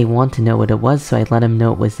and they wanted to know what it was, so I let them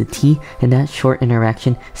know it was the tea, and that short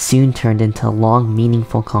interaction soon turned into a long,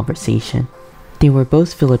 meaningful conversation. They were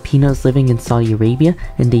both Filipinos living in Saudi Arabia,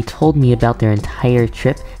 and they told me about their entire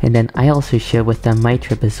trip, and then I also shared with them my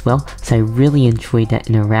trip as well, so I really enjoyed that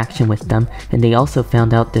interaction with them. And they also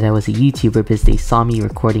found out that I was a YouTuber because they saw me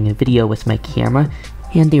recording a video with my camera,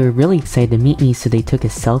 and they were really excited to meet me, so they took a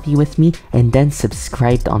selfie with me and then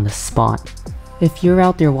subscribed on the spot. If you're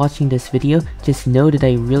out there watching this video, just know that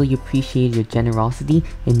I really appreciate your generosity,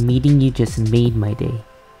 and meeting you just made my day.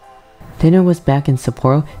 Dinner was back in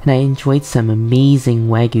Sapporo, and I enjoyed some amazing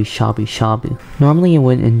Wagyu shabu shabu. Normally I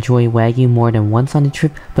wouldn't enjoy Wagyu more than once on a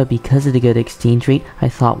trip, but because of the good exchange rate, I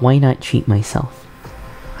thought why not treat myself.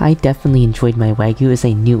 I definitely enjoyed my Wagyu as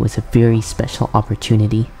I knew it was a very special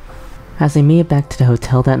opportunity. As I made it back to the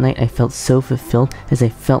hotel that night, I felt so fulfilled as I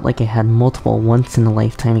felt like I had multiple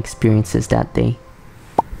once-in-a-lifetime experiences that day.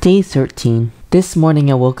 Day 13. This morning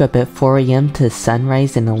I woke up at 4 AM to the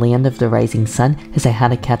sunrise in the land of the rising sun as I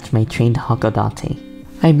had to catch my train to Hakodate.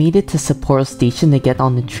 I made it to Sapporo Station to get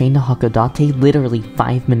on the train to Hakodate literally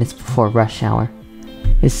 5 minutes before rush hour.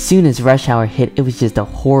 As soon as rush hour hit, it was just a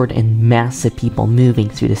horde and mass of people moving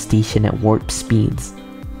through the station at warp speeds.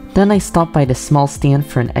 Then I stopped by the small stand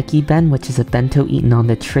for an ekiben, which is a bento eaten on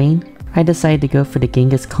the train. I decided to go for the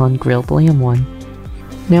Genghis Khan grilled lamb one.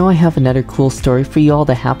 Now I have another cool story for you all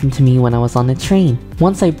that happened to me when I was on the train.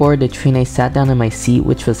 Once I boarded the train, I sat down in my seat,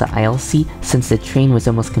 which was the aisle seat, since the train was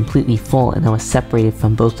almost completely full and I was separated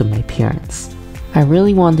from both of my parents. I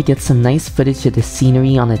really wanted to get some nice footage of the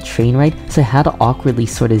scenery on the train ride, so I had to awkwardly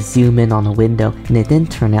sort of zoom in on a window, and it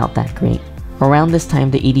didn't turn out that great. Around this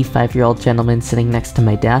time, the 85-year-old gentleman sitting next to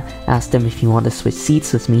my dad asked him if he wanted to switch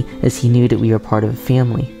seats with me, as he knew that we were part of a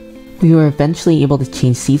family. We were eventually able to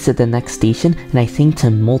change seats at the next station, and I thanked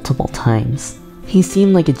him multiple times. He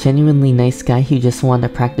seemed like a genuinely nice guy who just wanted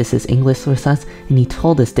to practice his English with us, and he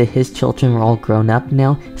told us that his children were all grown up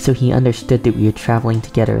now, so he understood that we were traveling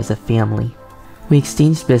together as a family. We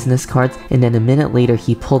exchanged business cards, and then a minute later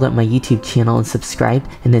he pulled up my YouTube channel and subscribed,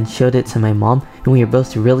 and then showed it to my mom, and we were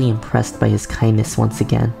both really impressed by his kindness once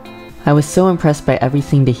again. I was so impressed by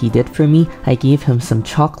everything that he did for me, I gave him some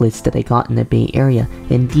chocolates that I got in the Bay Area,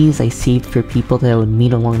 and these I saved for people that I would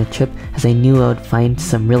meet along the trip, as I knew I would find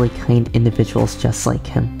some really kind individuals just like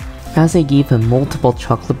him. As I gave him multiple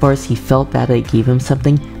chocolate bars, he felt bad I gave him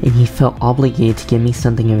something, and he felt obligated to give me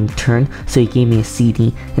something in return, so he gave me a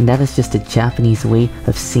CD, and that is just a Japanese way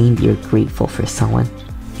of saying that you're grateful for someone.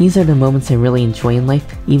 These are the moments I really enjoy in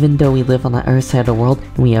life. Even though we live on the other side of the world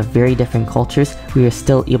and we have very different cultures, we are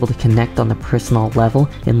still able to connect on a personal level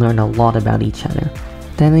and learn a lot about each other.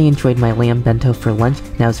 Then I enjoyed my lamb bento for lunch,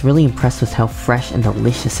 and I was really impressed with how fresh and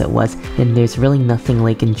delicious it was, and there's really nothing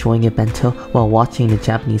like enjoying a bento while watching the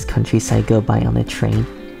Japanese countryside go by on a train.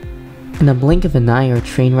 In a blink of an eye, our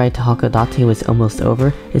train ride to Hakodate was almost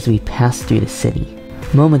over as we passed through the city.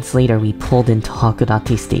 Moments later, we pulled into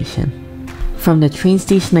Hakodate Station. From the train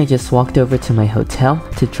station, I just walked over to my hotel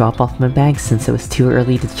to drop off my bags since it was too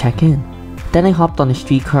early to check in. Then I hopped on a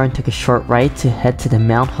streetcar and took a short ride to head to the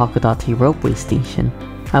Mount Hakodate ropeway station.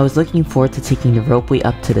 I was looking forward to taking the ropeway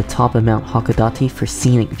up to the top of Mount Hakodate for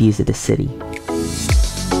scenic views of the city.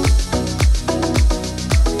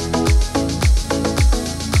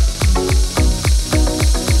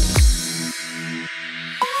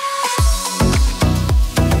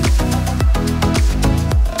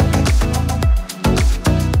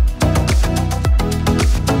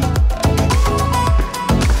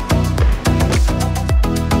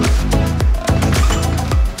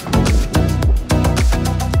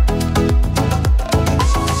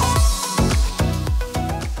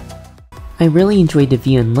 I really enjoyed the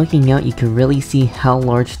view, and looking out you could really see how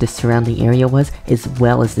large the surrounding area was, as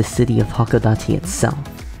well as the city of Hakodate itself.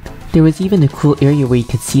 There was even a cool area where you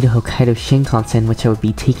could see the Hokkaido Shinkansen, which I would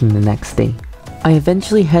be taking the next day. I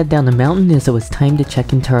eventually headed down the mountain as it was time to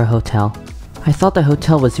check into our hotel. I thought the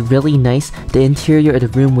hotel was really nice, the interior of the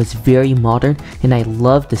room was very modern, and I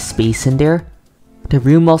loved the space in there. The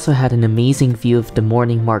room also had an amazing view of the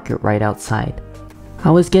morning market right outside. I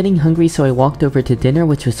was getting hungry, so I walked over to dinner,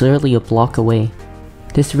 which was literally a block away.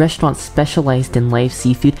 This restaurant specialized in live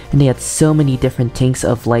seafood, and they had so many different tanks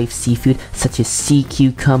of live seafood such as sea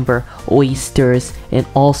cucumber, oysters, and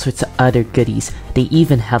all sorts of other goodies. They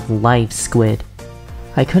even had live squid.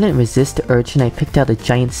 I couldn't resist the urge and I picked out a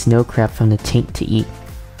giant snow crab from the tank to eat.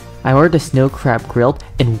 I ordered the snow crab grilled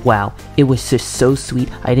and wow, it was just so sweet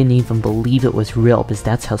I didn't even believe it was real because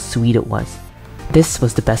that's how sweet it was. This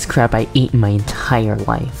was the best crab I ate in my entire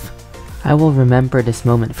life. I will remember this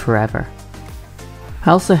moment forever.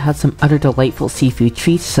 I also had some other delightful seafood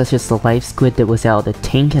treats such as the live squid that was out of the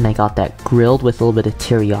tank and I got that grilled with a little bit of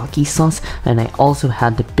teriyaki sauce, and I also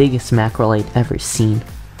had the biggest mackerel I'd ever seen.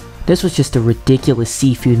 This was just a ridiculous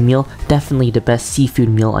seafood meal, definitely the best seafood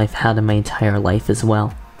meal I've had in my entire life as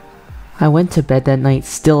well. I went to bed that night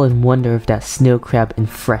still in wonder of that snow crab and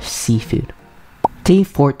fresh seafood. Day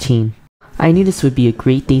 14. I knew this would be a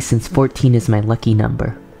great day since 14 is my lucky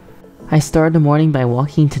number. I started the morning by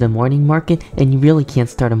walking to the morning market, and you really can't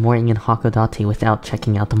start a morning in Hakodate without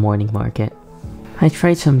checking out the morning market. I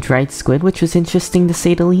tried some dried squid, which was interesting to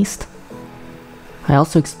say the least. I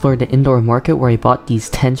also explored the indoor market where I bought these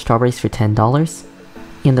 10 strawberries for $10,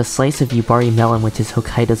 and a slice of Yubari melon, which is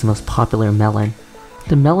Hokkaido's most popular melon.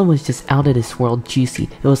 The melon was just out of this world juicy.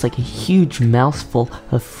 It was like a huge mouthful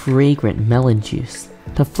of fragrant melon juice.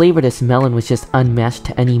 The flavor of this melon was just unmatched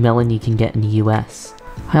to any melon you can get in the US.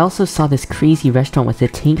 I also saw this crazy restaurant with a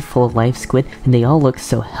tank full of live squid and they all looked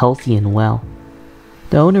so healthy and well.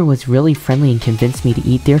 The owner was really friendly and convinced me to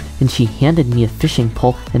eat there, and she handed me a fishing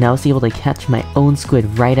pole and I was able to catch my own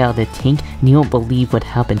squid right out of the tank, and you won't believe what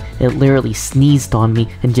happened. It literally sneezed on me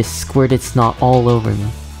and just squirted snot all over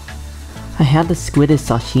me. I had the squid as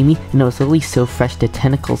sashimi and it was literally so fresh the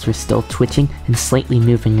tentacles were still twitching and slightly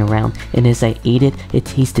moving around, and as I ate it, it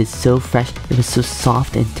tasted so fresh, it was so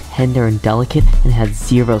soft and tender and delicate and had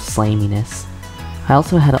zero sliminess. I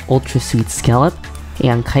also had an ultra sweet scallop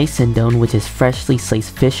and kaisendon, which is freshly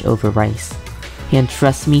sliced fish over rice. And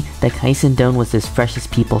trust me, the kaisendon was as fresh as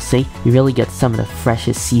people say. You really get some of the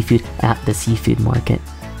freshest seafood at the seafood market.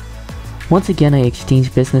 Once again, I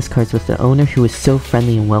exchanged business cards with the owner who was so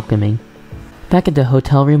friendly and welcoming. Back at the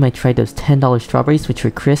hotel room, I tried those $10 strawberries, which were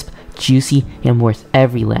crisp, juicy, and worth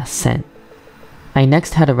every last cent. I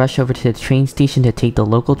next had to rush over to the train station to take the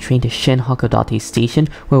local train to Shin Hakodate Station,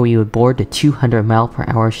 where we would board the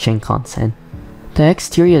 200-mile-per-hour Shinkansen. The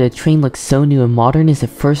exterior of the train looked so new and modern as it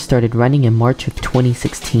first started running in March of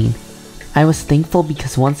 2016. I was thankful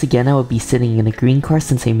because once again I would be sitting in a green car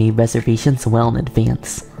since I made reservations well in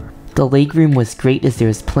advance. The legroom was great as there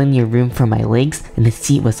was plenty of room for my legs, and the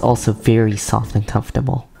seat was also very soft and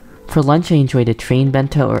comfortable. For lunch I enjoyed a train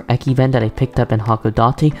bento or ekiben that I picked up in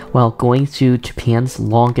Hakodate while going through Japan's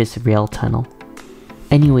longest rail tunnel.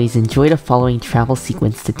 Anyways, enjoy the following travel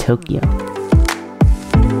sequence to Tokyo.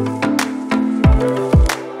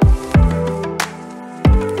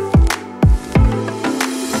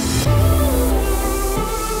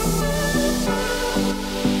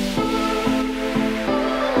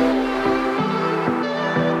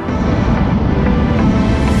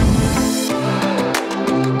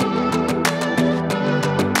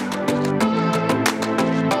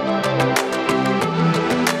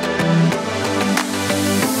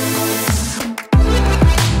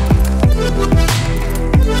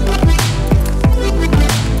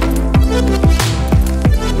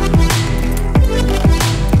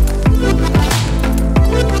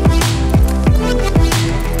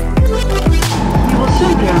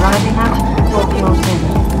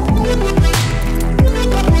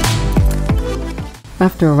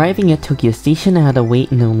 After arriving at Tokyo Station, I had to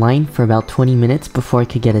wait in a line for about 20 minutes before I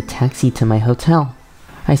could get a taxi to my hotel.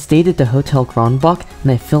 I stayed at the Hotel Grand Bok,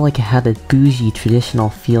 and I feel like it had a bougie traditional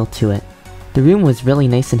feel to it. The room was really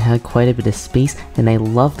nice and had quite a bit of space, and I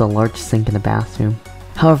loved the large sink in the bathroom.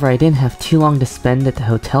 However, I didn't have too long to spend at the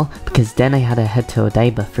hotel because then I had to head to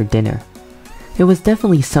Odaiba for dinner. It was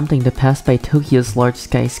definitely something to pass by Tokyo's large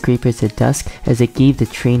skyscrapers at dusk, as it gave the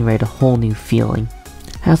train ride a whole new feeling.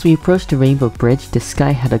 As we approached the Rainbow Bridge, the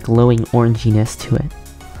sky had a glowing oranginess to it.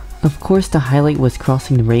 Of course, the highlight was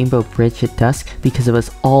crossing the Rainbow Bridge at dusk because it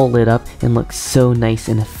was all lit up and looked so nice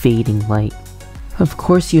in a fading light. Of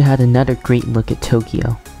course, you had another great look at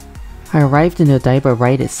Tokyo. I arrived in Odaiba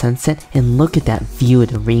right at sunset, and look at that view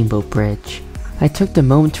of the Rainbow Bridge. I took the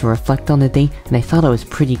moment to reflect on the day, and I thought it was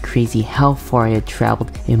pretty crazy how far I had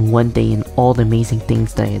traveled in one day and all the amazing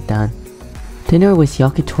things that I had done. Dinner was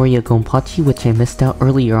yakitori at gonpachi, which I missed out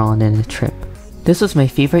earlier on in the trip. This was my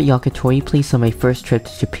favorite yakitori place on my first trip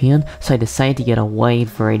to Japan, so I decided to get a wide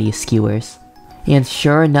variety of skewers. And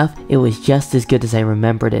sure enough, it was just as good as I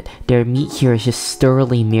remembered it. Their meat here is just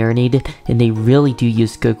thoroughly marinated, and they really do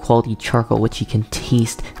use good quality charcoal which you can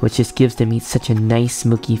taste, which just gives the meat such a nice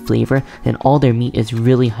smoky flavor, and all their meat is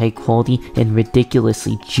really high quality and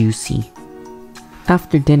ridiculously juicy.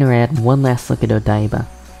 After dinner I had one last look at Odaiba.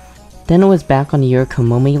 Then it was back on the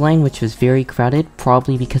Yurikomome line, which was very crowded,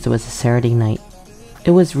 probably because it was a Saturday night.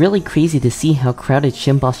 It was really crazy to see how crowded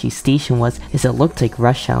Shimbashi Station was, as it looked like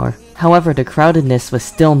rush hour. However, the crowdedness was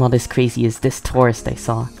still not as crazy as this tourist I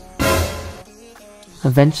saw.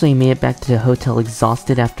 Eventually I made it back to the hotel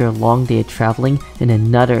exhausted after a long day of traveling, and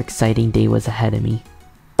another exciting day was ahead of me.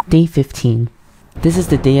 Day 15. This is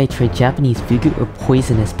the day I tried Japanese fugu or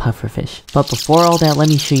poisonous pufferfish. But before all that, let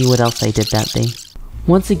me show you what else I did that day.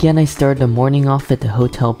 Once again, I started the morning off at the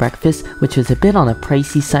hotel breakfast, which was a bit on the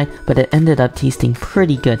pricey side, but it ended up tasting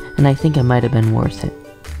pretty good, and I think it might have been worth it.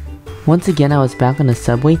 Once again, I was back on the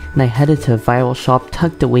subway, and I headed to a viral shop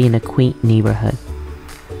tucked away in a quaint neighborhood.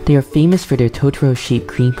 They are famous for their Totoro-shaped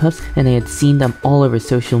cream puffs, and I had seen them all over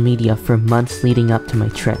social media for months leading up to my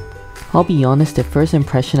trip. I'll be honest, at first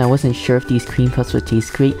impression I wasn't sure if these cream puffs would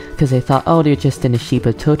taste great, because I thought, oh, they're just in the shape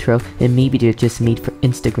of Totoro, and maybe they're just made for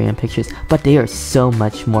Instagram pictures, but they are so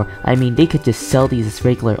much more. I mean, they could just sell these as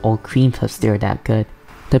regular old cream puffs, they're that good.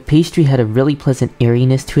 The pastry had a really pleasant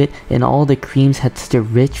airiness to it, and all the creams had such a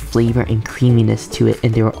rich flavor and creaminess to it,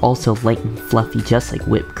 and they were also light and fluffy, just like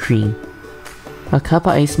whipped cream. A cup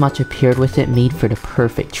of iced matcha paired with it made for the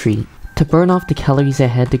perfect treat. To burn off the calories, I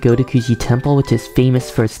had to go to Kuji Temple, which is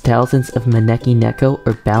famous for its thousands of maneki neko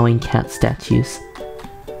or bowing cat statues.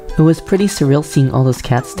 It was pretty surreal seeing all those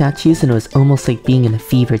cat statues, and it was almost like being in a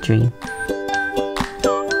fever dream.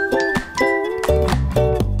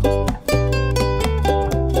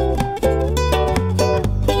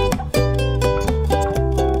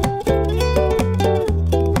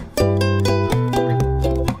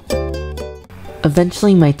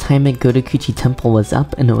 Eventually my time at Gotokuchi Temple was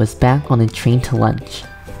up, and it was back on a train to lunch.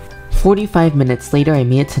 45 minutes later I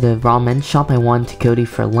made it to the ramen shop I wanted to go to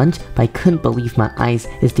for lunch, but I couldn't believe my eyes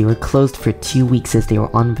as they were closed for 2 weeks as they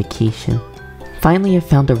were on vacation. Finally I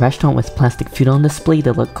found a restaurant with plastic food on display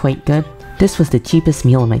that looked quite good. This was the cheapest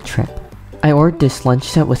meal of my trip. I ordered this lunch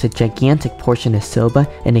set with a gigantic portion of soba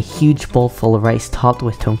and a huge bowl full of rice topped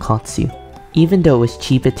with tonkatsu. Even though it was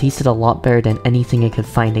cheap, it tasted a lot better than anything I could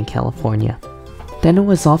find in California. Then it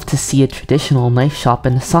was off to see a traditional knife shop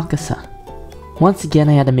in Asakasa. Once again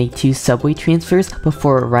I had to make 2 subway transfers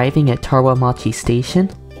before arriving at Tarwamachi Station.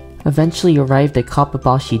 Eventually arrived at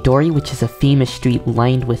Kappabashi Dori, which is a famous street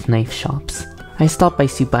lined with knife shops. I stopped by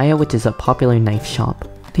Tsubaya, which is a popular knife shop.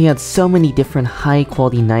 They had so many different high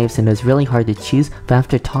quality knives and it was really hard to choose, but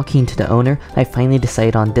after talking to the owner, I finally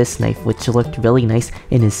decided on this knife, which looked really nice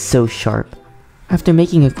and is so sharp. After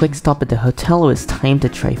making a quick stop at the hotel, it was time to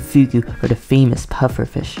try fugu, or the famous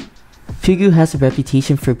pufferfish. Fugu has a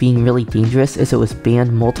reputation for being really dangerous as it was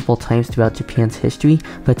banned multiple times throughout Japan's history,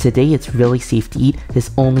 but today it's really safe to eat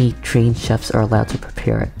as only trained chefs are allowed to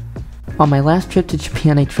prepare it. On my last trip to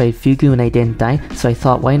Japan I tried fugu and I didn't die, so I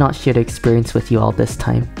thought why not share the experience with you all this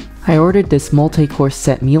time. I ordered this multi-course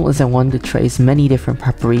set meal as I wanted to try as many different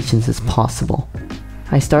preparations as possible.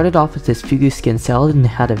 I started off with this fugu skin salad and it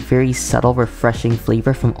had a very subtle, refreshing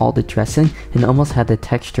flavor from all the dressing and almost had the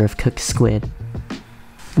texture of cooked squid.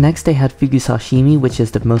 Next I had fugu sashimi, which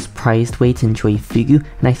is the most prized way to enjoy fugu,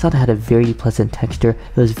 and I thought it had a very pleasant texture.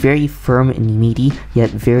 It was very firm and meaty, yet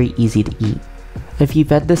very easy to eat. If you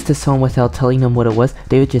fed this to someone without telling them what it was,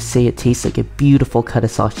 they would just say it tastes like a beautiful cut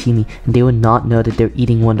of sashimi, and they would not know that they're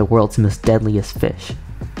eating one of the world's most deadliest fish.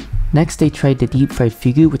 Next I tried the deep fried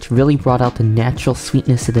fugu, which really brought out the natural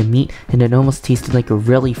sweetness of the meat and it almost tasted like a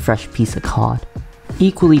really fresh piece of cod.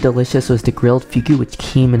 Equally delicious was the grilled fugu, which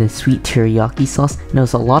came in a sweet teriyaki sauce and it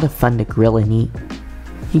was a lot of fun to grill and eat.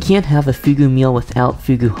 You can't have a fugu meal without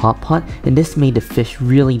fugu hot pot, and this made the fish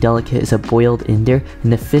really delicate as it boiled in there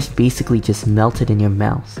and the fish basically just melted in your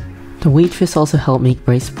mouth. The waitress also helped make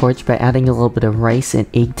rice porridge by adding a little bit of rice and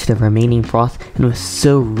egg to the remaining broth, and it was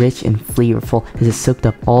so rich and flavorful as it soaked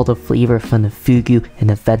up all the flavor from the fugu and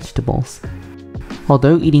the vegetables.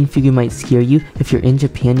 Although eating fugu might scare you, if you're in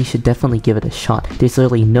Japan you should definitely give it a shot. There's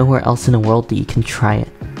literally nowhere else in the world that you can try it.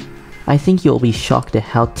 I think you'll be shocked at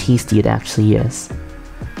how tasty it actually is.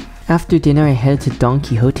 After dinner I headed to Don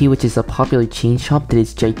Quixote, which is a popular chain shop that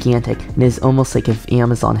is gigantic and is almost like if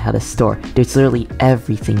Amazon had a store. There's literally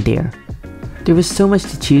everything there. There was so much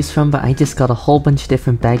to choose from, but I just got a whole bunch of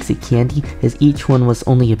different bags of candy as each one was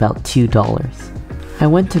only about $2. I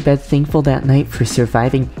went to bed thankful that night for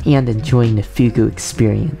surviving and enjoying the fugu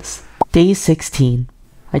experience. Day 16.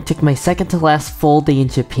 I took my second to last full day in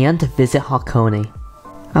Japan to visit Hakone.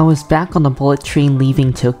 I was back on the bullet train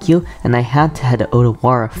leaving Tokyo and I had to head to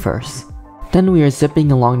Odawara first. Then we were zipping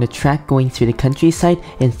along the track going through the countryside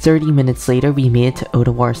and 30 minutes later we made it to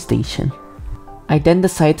Odawara Station. I then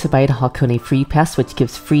decided to buy the Hakone Free Pass, which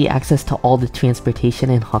gives free access to all the transportation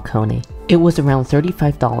in Hakone. It was around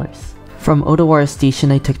 $35. From Odawara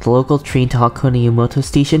Station, I took the local train to Hakone Yumoto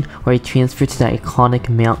Station, where I transferred to the iconic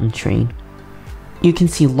mountain train. You can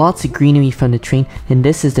see lots of greenery from the train, and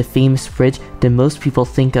this is the famous bridge that most people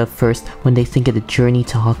think of first when they think of the journey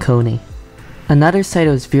to Hakone. Another sight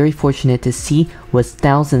I was very fortunate to see was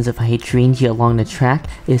thousands of hydrangea along the track.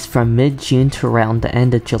 It is from mid-June to around the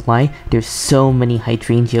end of July. There's so many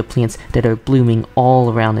hydrangea plants that are blooming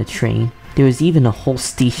all around the train. There was even a whole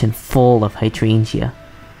station full of hydrangea.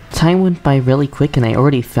 Time went by really quick and I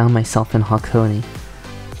already found myself in Hakone.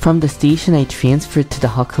 From the station I transferred to the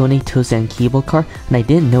Hakone Tozan cable car, and I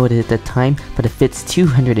didn't know it at the time, but it fits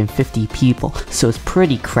 250 people, so it's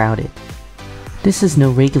pretty crowded. This is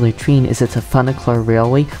no regular train as it's a funicular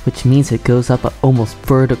railway, which means it goes up an almost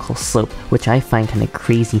vertical slope, which I find kinda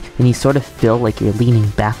crazy, and you sort of feel like you're leaning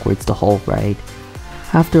backwards the whole ride.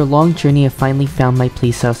 After a long journey, I finally found my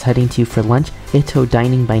place I was heading to for lunch, Ito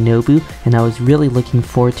Dining by Nobu, and I was really looking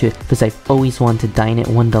forward to it because I've always wanted to dine at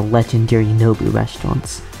one of the legendary Nobu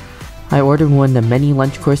restaurants. I ordered one of the many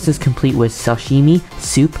lunch courses complete with sashimi,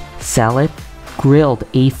 soup, salad, grilled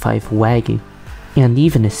A5 Wagyu, and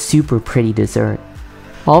even a super pretty dessert.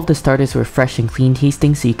 All of the starters were fresh and clean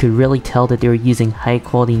tasting, so you could really tell that they were using high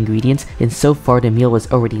quality ingredients, and so far the meal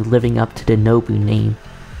was already living up to the Nobu name.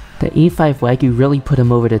 The A5 Wagyu really put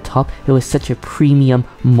him over the top. It was such a premium,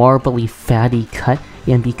 marbly, fatty cut,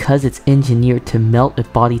 and because it's engineered to melt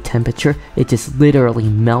at body temperature, it just literally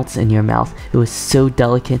melts in your mouth. It was so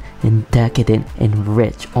delicate and decadent and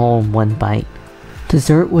rich all in one bite.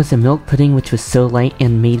 Dessert was a milk pudding which was so light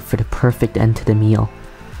and made for the perfect end to the meal.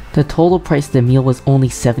 The total price of the meal was only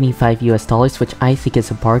 $75 US, which I think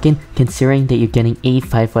is a bargain considering that you're getting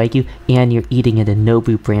A5 Wagyu and you're eating at a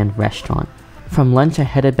Nobu brand restaurant. From lunch I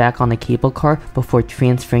headed back on the cable car before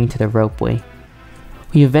transferring to the ropeway.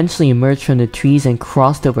 We eventually emerged from the trees and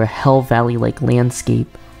crossed over a Hell Valley-like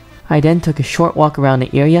landscape. I then took a short walk around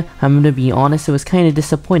the area. I'm gonna be honest, it was kinda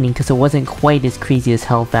disappointing because it wasn't quite as crazy as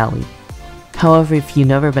Hell Valley. However, if you've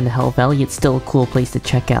never been to Hell Valley, it's still a cool place to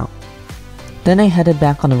check out. Then I headed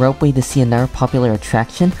back on the ropeway to see another popular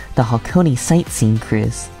attraction, the Hakone Sightseeing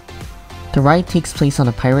Cruise. The ride takes place on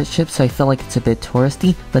a pirate ship, so I feel like it's a bit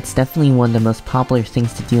touristy, but it's definitely one of the most popular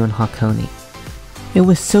things to do in Hakone. It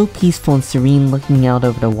was so peaceful and serene looking out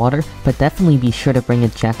over the water, but definitely be sure to bring a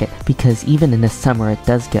jacket because even in the summer it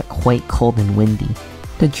does get quite cold and windy.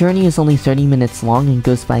 The journey is only 30 minutes long and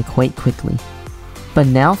goes by quite quickly. But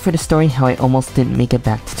now for the story how I almost didn't make it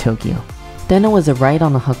back to Tokyo. Then it was a ride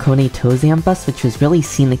on the Hakone Tozan bus, which was really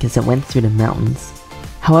scenic as it went through the mountains.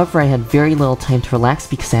 However, I had very little time to relax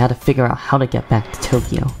because I had to figure out how to get back to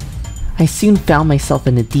Tokyo. I soon found myself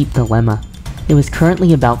in a deep dilemma. It was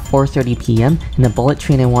currently about 4:30 PM and the bullet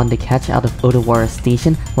train I wanted to catch out of Odawara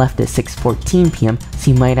Station left at 6:14 PM,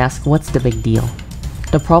 so you might ask, what's the big deal?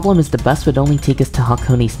 The problem is the bus would only take us to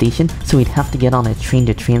Hakone Station, so we'd have to get on a train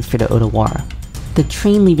to transfer to Odawara. The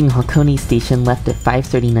train leaving Hakone Station left at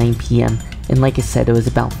 5:39 PM, and like I said, it was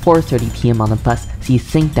about 4:30 PM on the bus, so you'd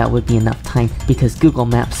think that would be enough time because Google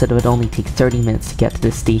Maps said it would only take 30 minutes to get to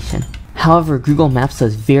the station. However, Google Maps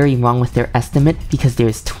was very wrong with their estimate because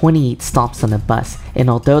there's 28 stops on the bus, and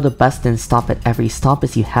although the bus didn't stop at every stop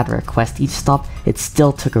as you had to request each stop, it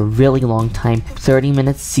still took a really long time. 30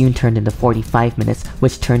 minutes soon turned into 45 minutes,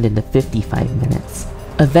 which turned into 55 minutes.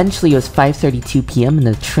 Eventually it was 5:32 PM and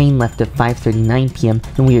the train left at 5:39 PM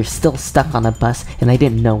and we were still stuck on a bus and I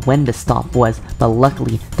didn't know when the stop was, but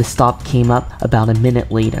luckily the stop came up about a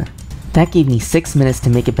minute later. That gave me 6 minutes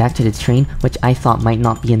to make it back to the train, which I thought might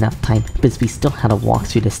not be enough time because we still had to walk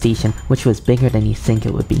through the station, which was bigger than you think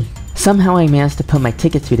it would be. Somehow I managed to put my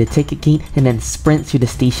ticket through the ticket gate and then sprint through the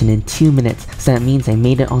station in 2 minutes, so that means I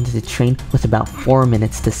made it onto the train with about 4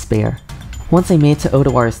 minutes to spare. Once I made it to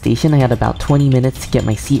Odawara Station, I had about 20 minutes to get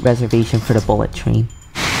my seat reservation for the bullet train.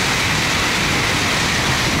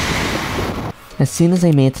 As soon as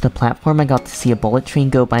I made it to the platform, I got to see a bullet train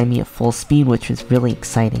go by me at full speed, which was really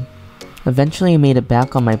exciting. Eventually I made it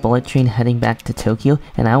back on my bullet train heading back to Tokyo,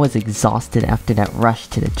 and I was exhausted after that rush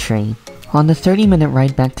to the train. On the 30-minute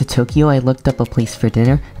ride back to Tokyo, I looked up a place for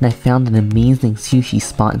dinner, and I found an amazing sushi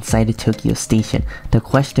spot inside of Tokyo Station. The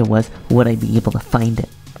question was, would I be able to find it?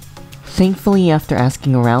 Thankfully, after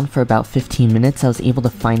asking around for about 15 minutes, I was able to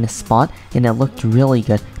find a spot, and it looked really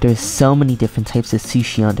good. There's so many different types of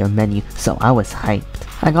sushi on their menu, so I was hyped.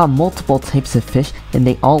 I got multiple types of fish, and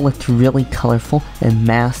they all looked really colorful and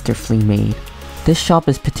masterfully made. This shop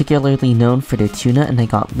is particularly known for their tuna, and I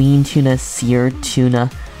got lean tuna, seared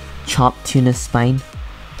tuna, chopped tuna spine,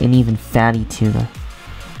 and even fatty tuna.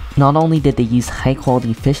 Not only did they use high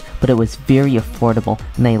quality fish, but it was very affordable,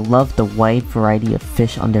 and I loved the wide variety of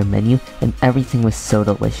fish on their menu, and everything was so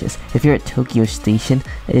delicious. If you're at Tokyo Station,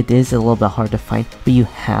 it is a little bit hard to find, but you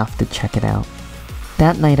have to check it out.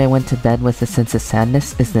 That night I went to bed with a sense of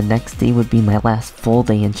sadness, as the next day would be my last full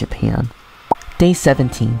day in Japan. Day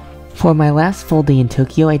 17. For my last full day in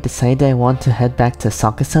Tokyo, I decided I want to head back to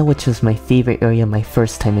Asakusa, which was my favorite area my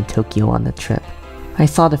first time in Tokyo on the trip. I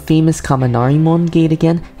saw the famous Kamanarimon gate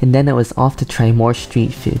again, and then it was off to try more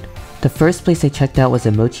street food. The first place I checked out was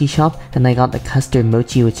a mochi shop, and I got the custard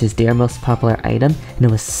mochi, which is their most popular item, and it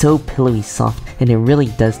was so pillowy soft, and it really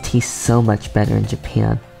does taste so much better in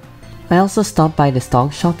Japan. I also stopped by this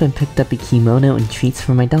dog shop and picked up a kimono and treats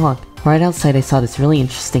for my dog. Right outside I saw this really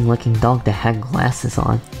interesting looking dog that had glasses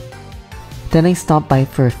on. Then I stopped by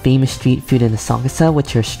for a famous street food in Asakusa,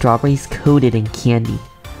 which are strawberries coated in candy.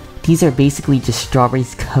 These are basically just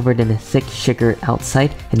strawberries covered in a thick sugar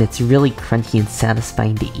outside, and it's really crunchy and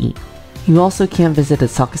satisfying to eat. You also can't visit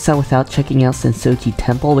Asakusa without checking out Sensoji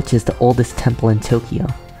Temple, which is the oldest temple in Tokyo.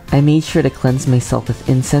 I made sure to cleanse myself with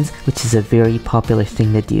incense, which is a very popular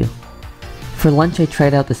thing to do. For lunch I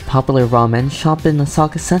tried out this popular ramen shop in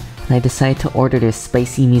Asakusa, and I decided to order their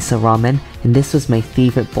spicy miso ramen, and this was my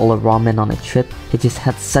favorite bowl of ramen on a trip. It just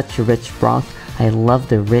had such a rich broth. I loved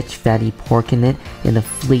the rich fatty pork in it, and the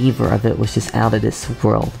flavor of it was just out of this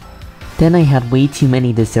world. Then I had way too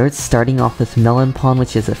many desserts, starting off with melon pan,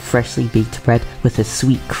 which is a freshly baked bread with a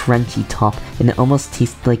sweet crunchy top, and it almost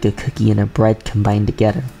tasted like a cookie and a bread combined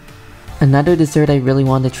together. Another dessert I really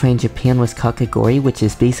wanted to try in Japan was kakigori, which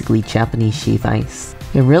is basically Japanese shaved ice.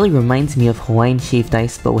 It really reminds me of Hawaiian shaved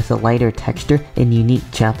ice, but with a lighter texture and unique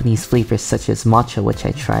Japanese flavors such as matcha, which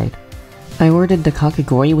I tried. I ordered the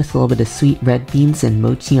kakigori with a little bit of sweet red beans and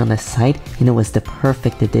mochi on the side, and it was the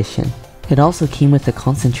perfect addition. It also came with a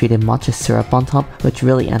concentrated matcha syrup on top, which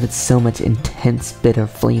really added so much intense bitter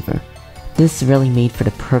flavor. This really made for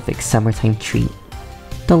the perfect summertime treat.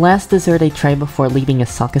 The last dessert I tried before leaving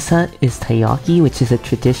Asakusa is taiyaki, which is a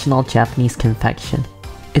traditional Japanese confection.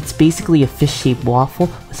 It's basically a fish-shaped waffle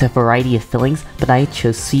with a variety of fillings, but I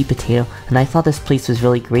chose sweet potato, and I thought this place was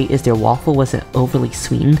really great as their waffle wasn't overly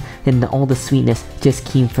sweetened, and all the sweetness just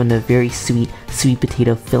came from the very sweet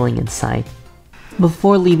potato filling inside.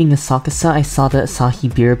 Before leaving Asakusa, I saw the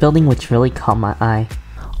Asahi Beer building, which really caught my eye.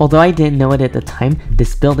 Although I didn't know it at the time,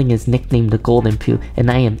 this building is nicknamed the Golden Poo, and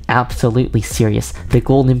I am absolutely serious. The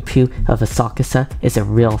Golden Poo of Asakusa is a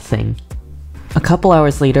real thing. A couple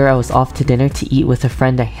hours later, I was off to dinner to eat with a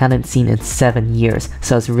friend I hadn't seen in 7 years,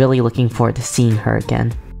 so I was really looking forward to seeing her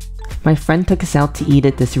again. My friend took us out to eat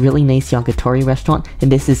at this really nice yakitori restaurant,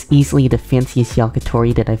 and this is easily the fanciest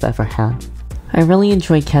yakitori that I've ever had. I really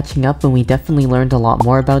enjoyed catching up, and we definitely learned a lot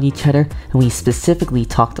more about each other, and we specifically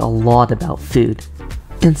talked a lot about food.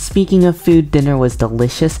 And speaking of food, dinner was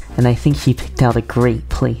delicious, and I think she picked out a great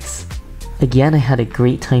place. Again, I had a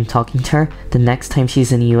great time talking to her. The next time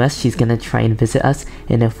she's in the US, she's gonna try and visit us,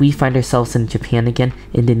 and if we find ourselves in Japan again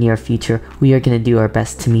in the near future, we are gonna do our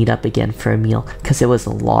best to meet up again for a meal, cause it was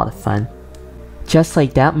a lot of fun. Just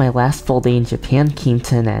like that, my last full day in Japan came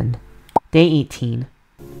to an end. Day 18.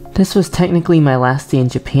 This was technically my last day in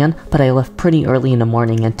Japan, but I left pretty early in the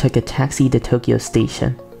morning and took a taxi to Tokyo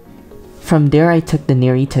Station. From there, I took the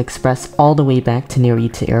Narita Express all the way back to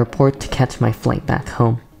Narita Airport to catch my flight back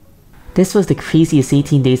home. This was the craziest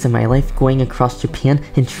 18 days of my life, going across Japan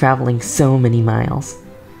and traveling so many miles.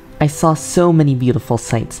 I saw so many beautiful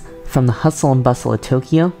sights, from the hustle and bustle of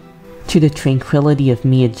Tokyo, to the tranquility of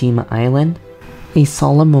Miyajima Island, a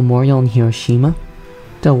solemn memorial in Hiroshima,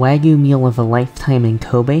 the Wagyu meal of a lifetime in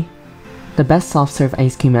Kobe, the best soft-serve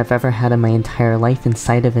ice cream I've ever had in my entire life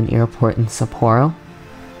inside of an airport in Sapporo,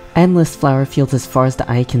 endless flower fields as far as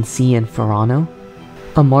the eye can see in Furano,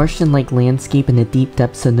 a Martian-like landscape in the deep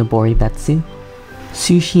depths of Noboribetsu,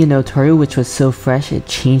 sushi in Otaru which was so fresh it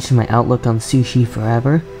changed my outlook on sushi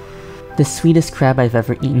forever, the sweetest crab I've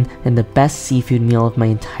ever eaten and the best seafood meal of my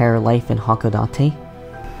entire life in Hakodate,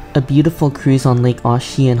 a beautiful cruise on Lake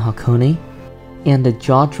Oshi in Hakone, and a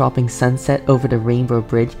jaw-dropping sunset over the Rainbow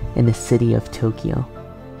Bridge in the city of Tokyo.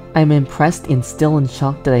 I'm impressed and still in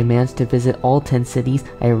shock that I managed to visit all 10 cities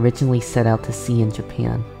I originally set out to see in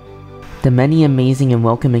Japan. The many amazing and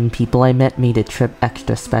welcoming people I met made the trip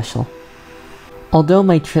extra special. Although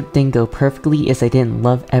my trip didn't go perfectly as I didn't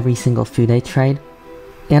love every single food I tried,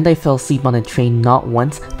 and I fell asleep on a train not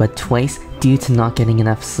once but twice due to not getting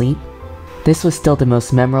enough sleep, this was still the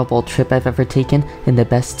most memorable trip I've ever taken and the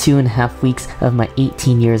best 2.5 weeks of my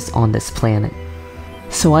 18 years on this planet.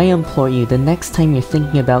 So I implore you, the next time you're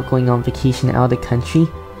thinking about going on vacation out of the country,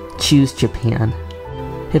 choose Japan.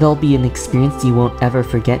 It'll be an experience you won't ever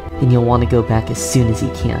forget and you'll want to go back as soon as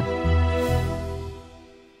you can.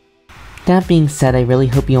 That being said, I really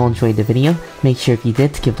hope you all enjoyed the video. Make sure if you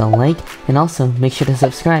did to give it a like, and also make sure to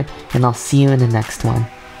subscribe, and I'll see you in the next one.